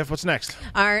 All right, Tiff, what's next?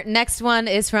 Our next one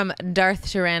is from Darth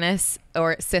Tyrannus,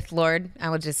 or Sith Lord. I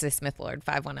would just say Smith Lord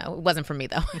 510. It wasn't from me,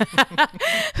 though.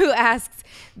 Who asks,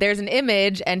 there's an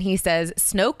image, and he says,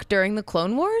 Snoke during the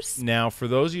Clone Wars? Now, for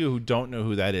those of you who don't know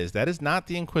who that is not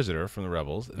the Inquisitor from the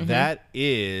Rebels. That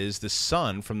is the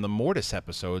son from the Mortis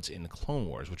episodes in the Clone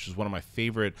Wars, which is one of my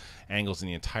favorite angles in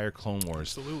the entire Clone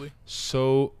Wars. Absolutely.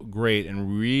 So great,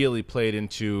 and really played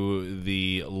into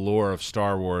the lore of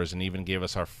Star Wars, and even gave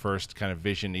us our first kind of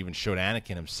vision, even showed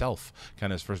Anakin himself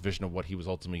kind of his first vision of what he was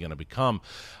ultimately going to become.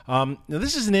 Now,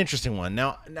 this is an interesting one.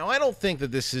 Now I don't think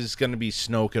that this is going to be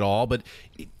Snoke at all, but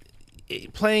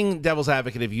playing devil's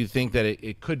advocate, if you think that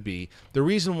it could be, the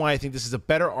reason why I think this is a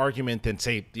better argument than,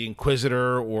 say, the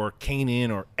Inquisitor or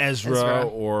Kanan or Ezra.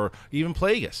 Or even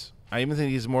Plagueis. I even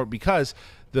think he's more, because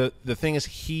the thing is,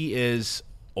 he is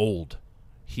old.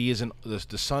 He is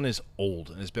the son is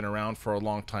old and has been around for a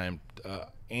long time.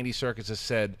 Andy Serkis has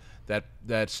said that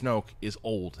Snoke is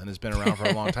old and has been around for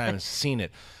a long time and has seen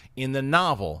it. In the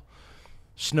novel,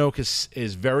 Snoke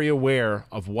is very aware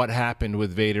of what happened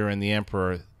with Vader and the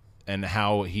Emperor and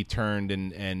how he turned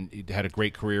and he had a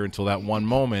great career until that one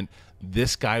moment.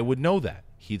 This guy would know that.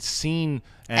 He'd seen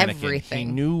Anakin. Everything.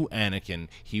 He knew Anakin.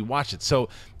 He watched it. So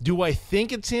do I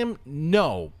think it's him?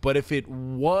 No. But if it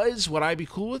was, would I be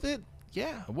cool with it?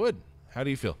 Yeah, I would. How do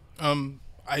you feel?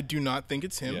 I do not think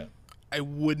it's him. Yeah. I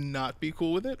would not be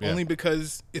cool with it, Yeah. only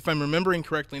because if I'm remembering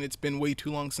correctly, and it's been way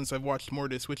too long since I've watched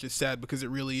Mortis, which is sad because it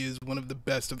really is one of the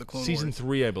best of the Clone Season Wars.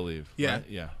 3, I believe. Yeah. Right?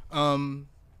 Yeah.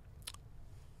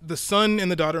 The son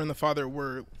and the daughter and the father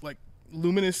were like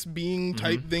luminous being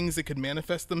type things that could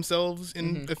manifest themselves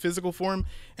in a physical form,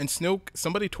 and Snoke,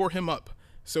 somebody tore him up.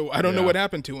 So I don't know what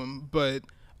happened to him, but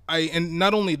and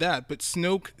not only that, but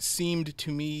Snoke seemed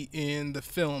to me in the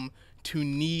film to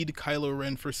need Kylo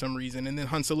Ren for some reason, and then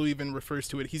Han Solo even refers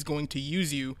to it. He's going to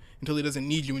use you until he doesn't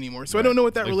need you anymore. So I don't know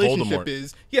what that Like relationship Voldemort.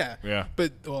 is. Yeah. Yeah.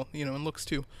 But well, and looks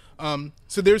too.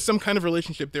 So there's some kind of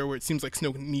relationship there where it seems like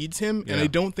Snoke needs him, and Yeah. I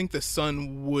don't think the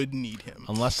son would need him.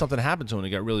 Unless something happened to him and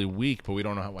he got really weak, but we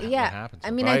don't know what happened to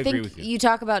him. I mean, But I agree think with you. you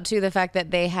talk about too the fact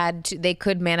that they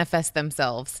could manifest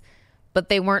themselves, but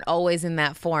they weren't always in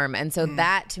that form. And so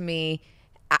that to me,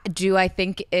 do I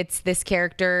think it's this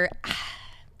character?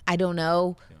 I don't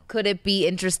know. Could it be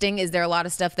interesting? Is there a lot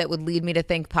of stuff that would lead me to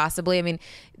think possibly? I mean,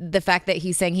 the fact that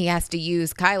he's saying he has to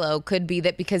use Kylo could be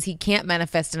that because he can't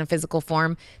manifest in a physical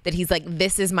form, that he's like,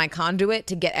 this is my conduit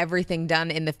to get everything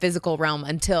done in the physical realm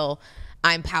until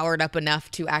I'm powered up enough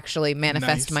to actually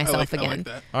manifest Nice. myself I again. like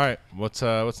that. All right, what's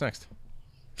next?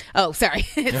 Oh, sorry.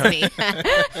 It's me.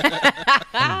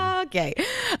 Okay.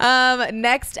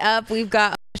 Next up, we've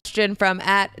got a question from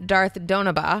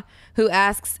 @DarthDonaba, who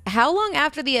asks, how long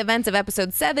after the events of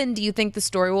episode 7 do you think the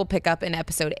story will pick up in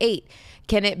episode 8?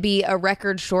 Can it be a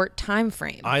record short time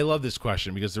frame? I love this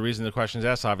question because the reason the question is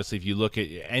asked, obviously, if you look at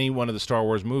any one of the Star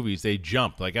Wars movies, they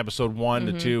jump. Like episode 1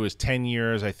 to 2 is 10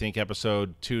 years. I think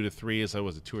episode 2 to 3 is,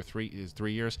 was it 2 or 3? Is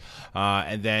 3 years.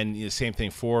 And then the same thing,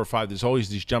 4 or 5. There's always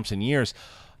these jumps in years.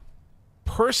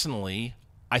 Personally,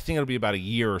 I think it'll be about a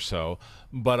year or so,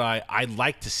 but I'd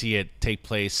like to see it take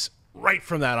place right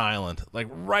from that island, like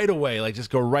right away, like just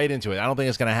go right into it. I don't think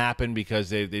it's going to happen because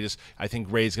they just, I think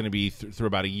Rey's going to be through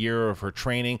about a year of her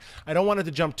training. I don't want it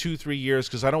to jump 2-3 years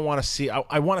because I don't want to see,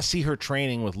 I want to see her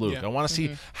training with Luke. Yeah. I want to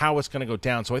see how it's going to go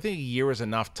down. So I think a year is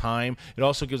enough time. It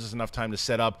also gives us enough time to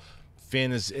set up.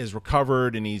 Finn is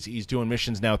recovered and he's doing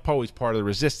missions now with Poe. He's part of the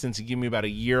Resistance. He give me about a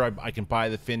year. I can buy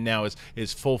the Finn now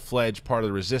is full-fledged part of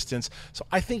the Resistance. So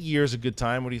I think a year is a good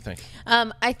time. What do you think?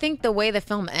 I think the way the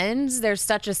film ends, there's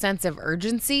such a sense of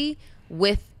urgency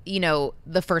with,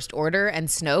 the First Order and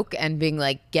Snoke and being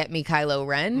like, get me Kylo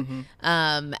Ren.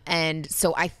 And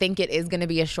so I think it is going to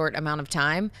be a short amount of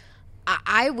time.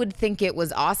 I would think it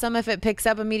was awesome if it picks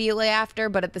up immediately after,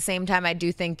 but at the same time, I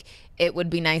do think it would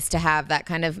be nice to have that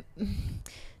kind of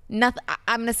nothing.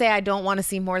 I'm going to say I don't want to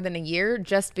see more than a year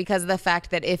just because of the fact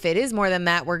that if it is more than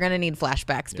that, we're going to need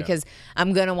flashbacks because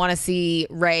I'm going to want to see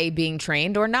Rey being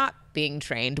trained or not being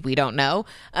trained. We don't know.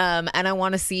 And I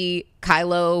want to see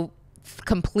Kylo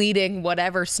completing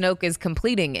whatever Snoke is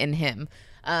completing in him.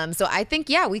 So I think,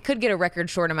 we could get a record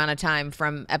short amount of time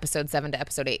from episode 7 to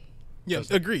episode 8. Yeah,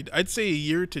 agreed. I'd say a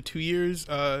year to 2 years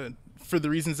for the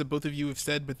reasons that both of you have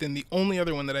said. But then the only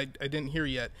other one that I didn't hear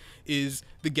yet is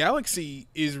the galaxy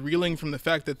is reeling from the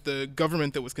fact that the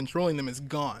government that was controlling them is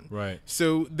gone. Right.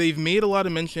 So they've made a lot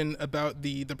of mention about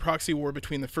the proxy war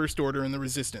between the First Order and the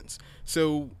Resistance.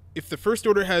 So if the First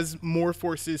Order has more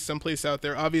forces someplace out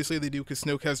there, obviously they do because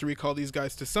Snoke has to recall these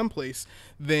guys to someplace,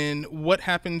 then what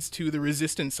happens to the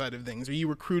Resistance side of things? Are you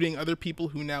recruiting other people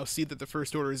who now see that the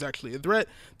First Order is actually a threat?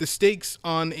 The stakes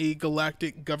on a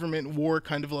galactic government war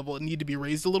kind of level need to be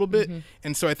raised a little bit,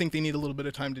 and so I think they need a little bit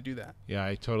of time to do that. Yeah,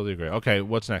 I totally agree. Okay,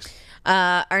 what's next?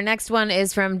 Our next one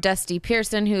is from Dusty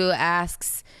Pearson, who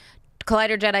asks,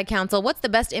 Collider Jedi Council, what's the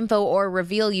best info or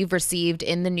reveal you've received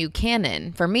in the new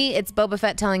canon? For me, it's Boba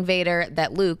Fett telling Vader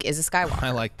that Luke is a Skywalker. I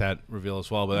like that reveal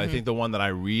as well, but I think the one that I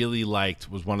really liked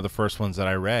was one of the first ones that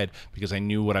I read because I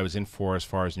knew what I was in for as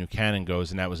far as new canon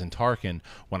goes, and that was in Tarkin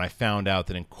when I found out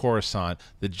that in Coruscant,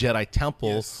 the Jedi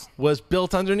Temple was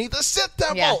built underneath the Sith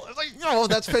Temple. Yeah. I was like,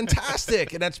 that's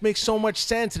fantastic, and that makes so much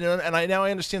sense, and now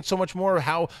I understand so much more of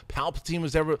how Palpatine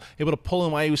was ever able to pull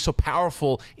him, why he was so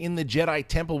powerful in the Jedi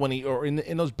Temple when he or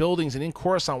in those buildings and in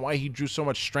Coruscant, why he drew so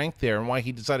much strength there and why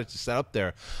he decided to set up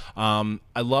there.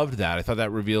 I loved that. I thought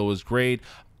that reveal was great.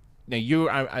 Now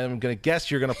I'm going to guess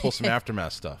you're going to pull some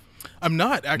Aftermath stuff. I'm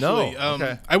not actually. No.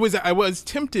 Okay. I was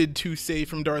tempted to say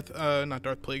from not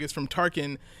Darth Plagueis, from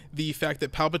Tarkin, the fact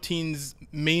that Palpatine's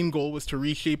main goal was to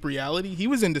reshape reality. He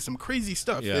was into some crazy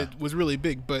stuff that was really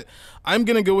big. But I'm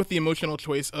going to go with the emotional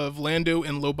choice of Lando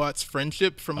and Lobot's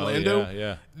friendship from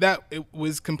Lando. That it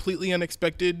was completely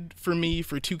unexpected for me,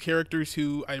 for two characters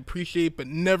who I appreciate but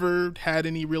never had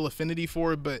any real affinity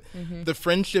for. But the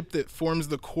friendship that forms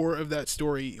the core of that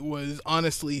story was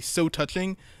honestly so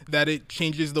touching that it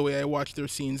changes the way I watch their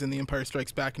scenes in The Empire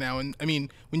Strikes Back now. And I mean,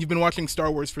 when you've been watching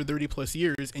Star Wars for 30 plus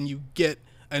years and you get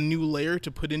a new layer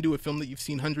to put into a film that you've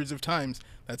seen hundreds of times,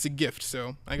 that's a gift.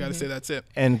 So I got to say that's it.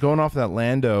 And going off that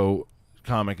Lando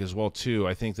comic as well too,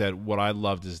 I think that what I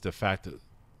loved is the fact that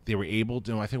they were able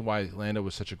to, I think why Lando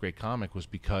was such a great comic was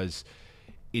because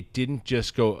it didn't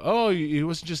just go, oh, it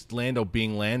wasn't just Lando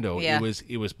being Lando. It was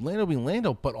Lando being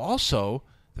Lando, but also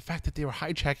the fact that they were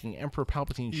hijacking Emperor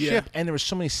Palpatine's ship, and there were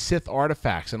so many Sith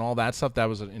artifacts and all that stuff. That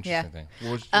was an interesting thing.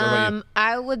 What about you?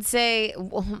 I would say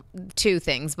two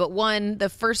things, but one, the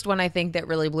first one I think that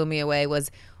really blew me away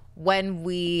was when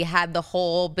we had the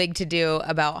whole big to-do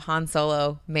about Han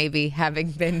Solo maybe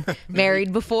having been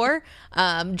married before,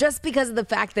 just because of the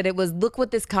fact that it was, look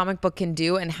what this comic book can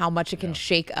do and how much it can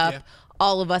shake up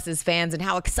all of us as fans and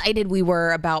how excited we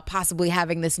were about possibly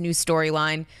having this new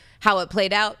storyline. How it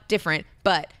played out, different.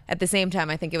 But at the same time,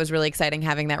 I think it was really exciting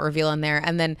having that reveal in there.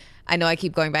 And then I know I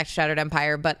keep going back to Shattered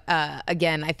Empire, but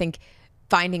again, I think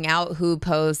finding out who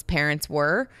Poe's parents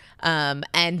were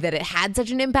and that it had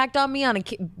such an impact on me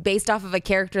based off of a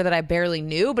character that I barely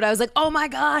knew. But I was like, oh my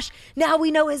gosh, now we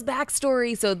know his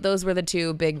backstory. So those were the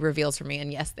two big reveals for me.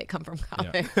 And yes, they come from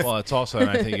comics. Yeah. Well, it's also,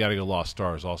 and I think you got to go Lost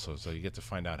Stars also. So you get to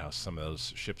find out how some of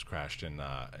those ships crashed in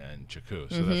Jakku.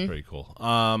 So that's pretty cool.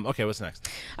 Okay, what's next?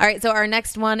 All right, so our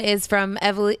next one is from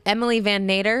Emily Van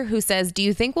Nader, who says, do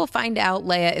you think we'll find out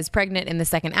Leia is pregnant in the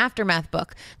second Aftermath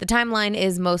book? The timeline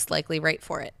is most likely right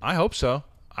for it. I hope so.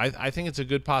 I think it's a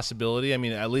good possibility. I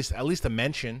mean, at least a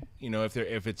mention. You know, if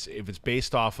it's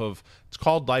based off of, it's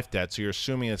called Life Debt, so you're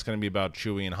assuming it's going to be about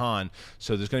Chewie and Han.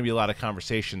 So there's going to be a lot of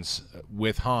conversations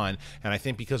with Han, and I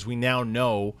think because we now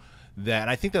know that, and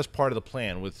I think that's part of the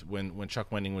plan with when Chuck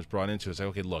Wendig was brought into it. It's like,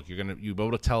 okay, look, you'll be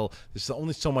able to tell. There's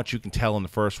only so much you can tell in the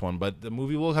first one, but the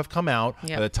movie will have come out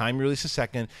by the time you release the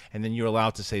second, and then you're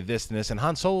allowed to say this and this, and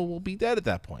Han Solo will be dead at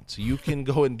that point. So you can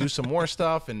go and do some more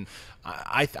stuff, and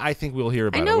I think we'll hear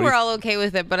about it. I know we're all okay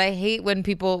with it, but I hate when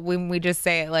we just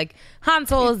say it like Han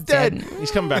Solo's dead.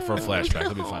 He's coming back for a flashback.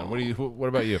 It'll be fine. What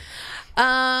about you?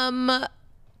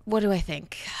 What do I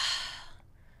think?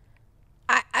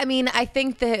 I mean, I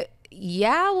think that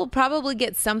we'll probably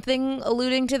get something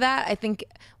alluding to that. I think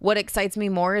what excites me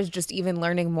more is just even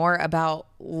learning more about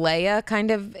Leia kind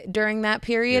of during that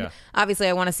period. Obviously,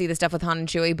 I want to see the stuff with Han and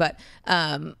Chewie, but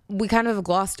we kind of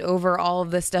glossed over all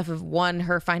of this stuff of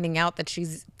her finding out that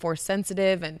she's Force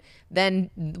sensitive, and then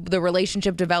the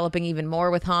relationship developing even more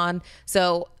with Han.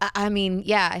 So, I mean,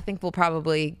 I think we'll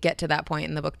probably get to that point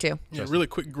in the book too. Yeah, really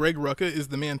quick, Greg Rucka is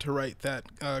the man to write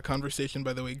that conversation,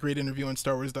 by the way. Great interview on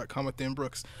StarWars.com with Dan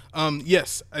Brooks.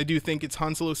 Yes, I do think it's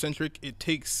Han Solo-centric.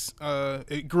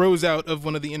 It grows out of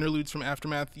one of the interludes from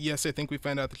Aftermath. Yes, I think we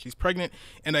find out that she's pregnant,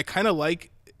 and I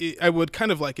would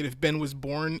kind of like it if Ben was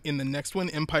born in the next one,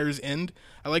 Empire's End.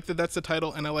 I like that that's the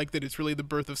title, and I like that it's really the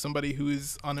birth of somebody who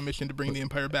is on a mission to bring the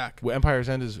Empire back. Well, Empire's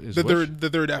End is the third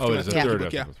Aftermath. Oh, it's the third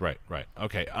Aftermath. Right.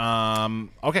 Okay.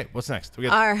 Okay, what's next? We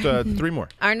got three more.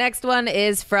 Our next one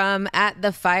is from At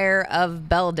the Fire of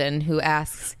Belden, who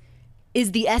asks,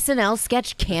 is the SNL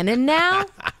sketch canon now?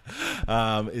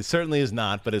 It certainly is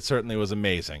not, but it certainly was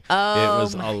amazing. Oh, it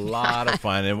was a lot of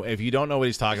fun. And if you don't know what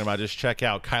he's talking about, just check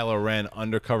out Kylo Ren,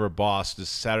 Undercover Boss, this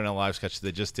Saturday Night Live sketch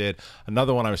they just did.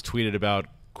 Another one I was tweeted about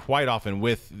quite often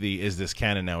with the "Is this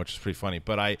canon now?" which is pretty funny.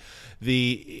 But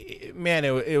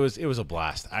it was a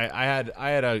blast.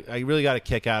 I really got a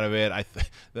kick out of it.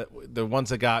 The ones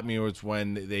that got me was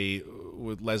when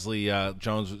with Leslie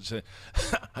Jones would say,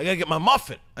 "I gotta get my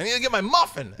muffin. I need to get my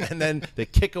muffin," and then they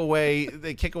kick away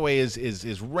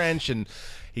his wrench, and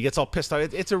he gets all pissed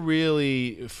off. It's a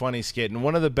really funny skit, and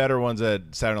one of the better ones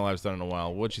that Saturday Night Live's done in a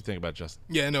while. What'd you think about, Justin?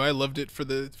 Yeah, no, I loved it for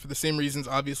the same reasons,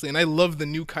 obviously, and I love the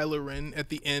new Kylo Ren at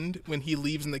the end when he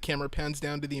leaves and the camera pans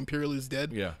down to the Imperial who's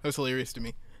dead. Yeah, that was hilarious to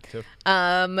me.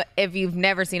 If you've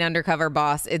never seen Undercover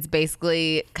Boss, it's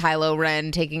basically Kylo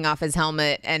Ren taking off his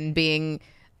helmet and being,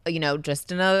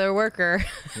 just another worker.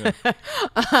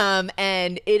 Yeah.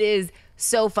 And it is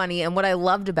so funny, and what I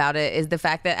loved about it is the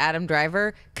fact that Adam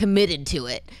Driver committed to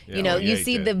it. You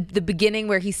see the beginning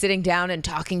where he's sitting down and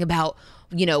talking about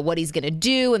what he's gonna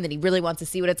do, and then he really wants to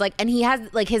see what it's like, and he has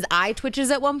his eye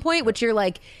twitches at one point, which you're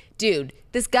like, dude,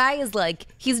 this guy is like,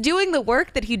 he's doing the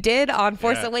work that he did on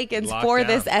Force Awakens for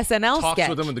this SNL Talks sketch.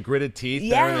 with them with the gritted teeth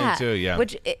and everything too. Yeah,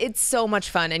 which it's so much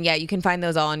fun, and you can find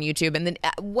those all on YouTube. And then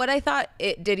what I thought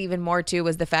it did even more too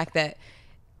was the fact that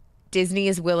Disney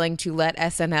is willing to let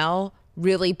SNL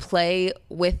really play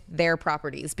with their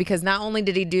properties, because not only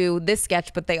did he do this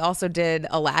sketch, but they also did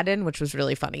Aladdin, which was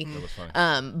really funny. That was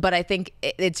funny. But I think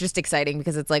it's just exciting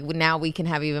because it's like now we can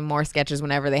have even more sketches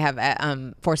whenever they have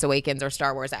Force Awakens or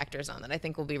Star Wars actors on that I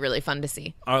think will be really fun to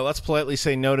see. All right, let's politely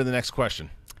say no to the next question.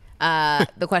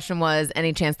 The question was,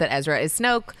 any chance that Ezra is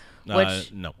Snoke?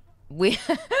 Which no.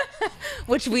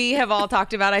 Which we have all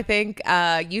talked about, I think.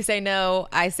 You say no,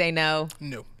 I say no.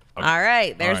 No. Okay. All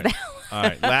right, there's that one. All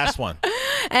right, last one.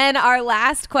 And our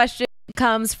last question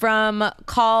comes from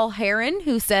Carl Heron,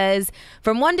 who says,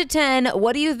 from 1 to 10,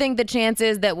 what do you think the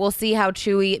chances that we'll see how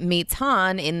Chewie meets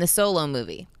Han in the Solo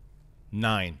movie?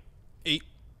 9. 8.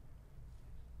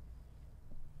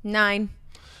 9.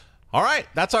 All right,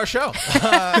 that's our show.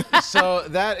 So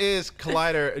that is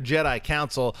Collider Jedi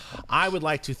Council. I would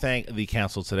like to thank the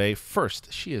council today.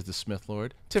 First, she is the Smith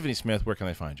Lord. Tiffany Smith, where can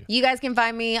they find you? You guys can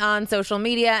find me on social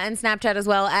media and Snapchat as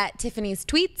well at Tiffany's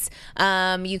Tweets.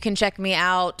 You can check me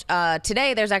out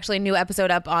today. There's actually a new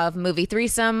episode up of Movie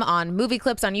Threesome on Movie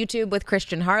Clips on YouTube with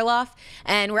Kristian Harloff.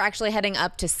 And we're actually heading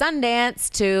up to Sundance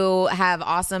to have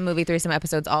awesome Movie Threesome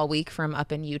episodes all week from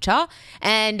up in Utah.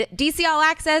 And DC All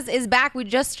Access is back. We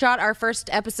just shot our first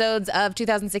episodes of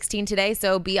 2016 today,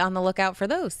 so be on the lookout for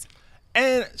those.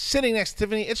 And sitting next to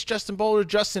Tiffany, it's Justin Bolger.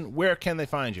 Justin, where can they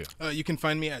find you? You can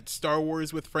find me at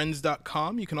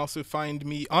StarWarsWithFriends.com. You can also find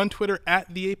me on Twitter at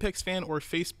TheApexFan or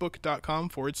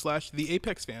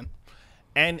Facebook.com/TheApexFan.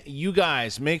 And you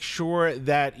guys, make sure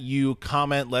that you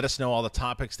comment. Let us know all the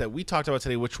topics that we talked about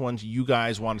today, which ones you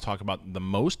guys want to talk about the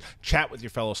most. Chat with your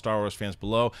fellow Star Wars fans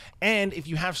below. And if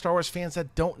you have Star Wars fans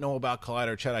that don't know about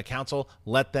Collider Jedi Council,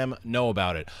 let them know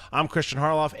about it. I'm Kristian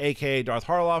Harloff, a.k.a. Darth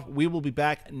Harloff. We will be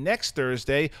back next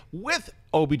Thursday with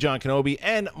Obi-Wan Kenobi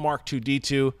and Mark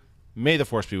II-D2. May the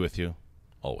Force be with you,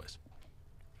 always.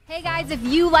 Hey guys, if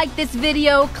you like this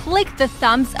video, click the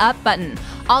thumbs up button.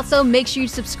 Also, make sure you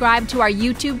subscribe to our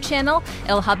YouTube channel.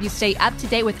 It'll help you stay up to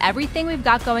date with everything we've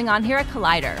got going on here at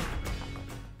Collider.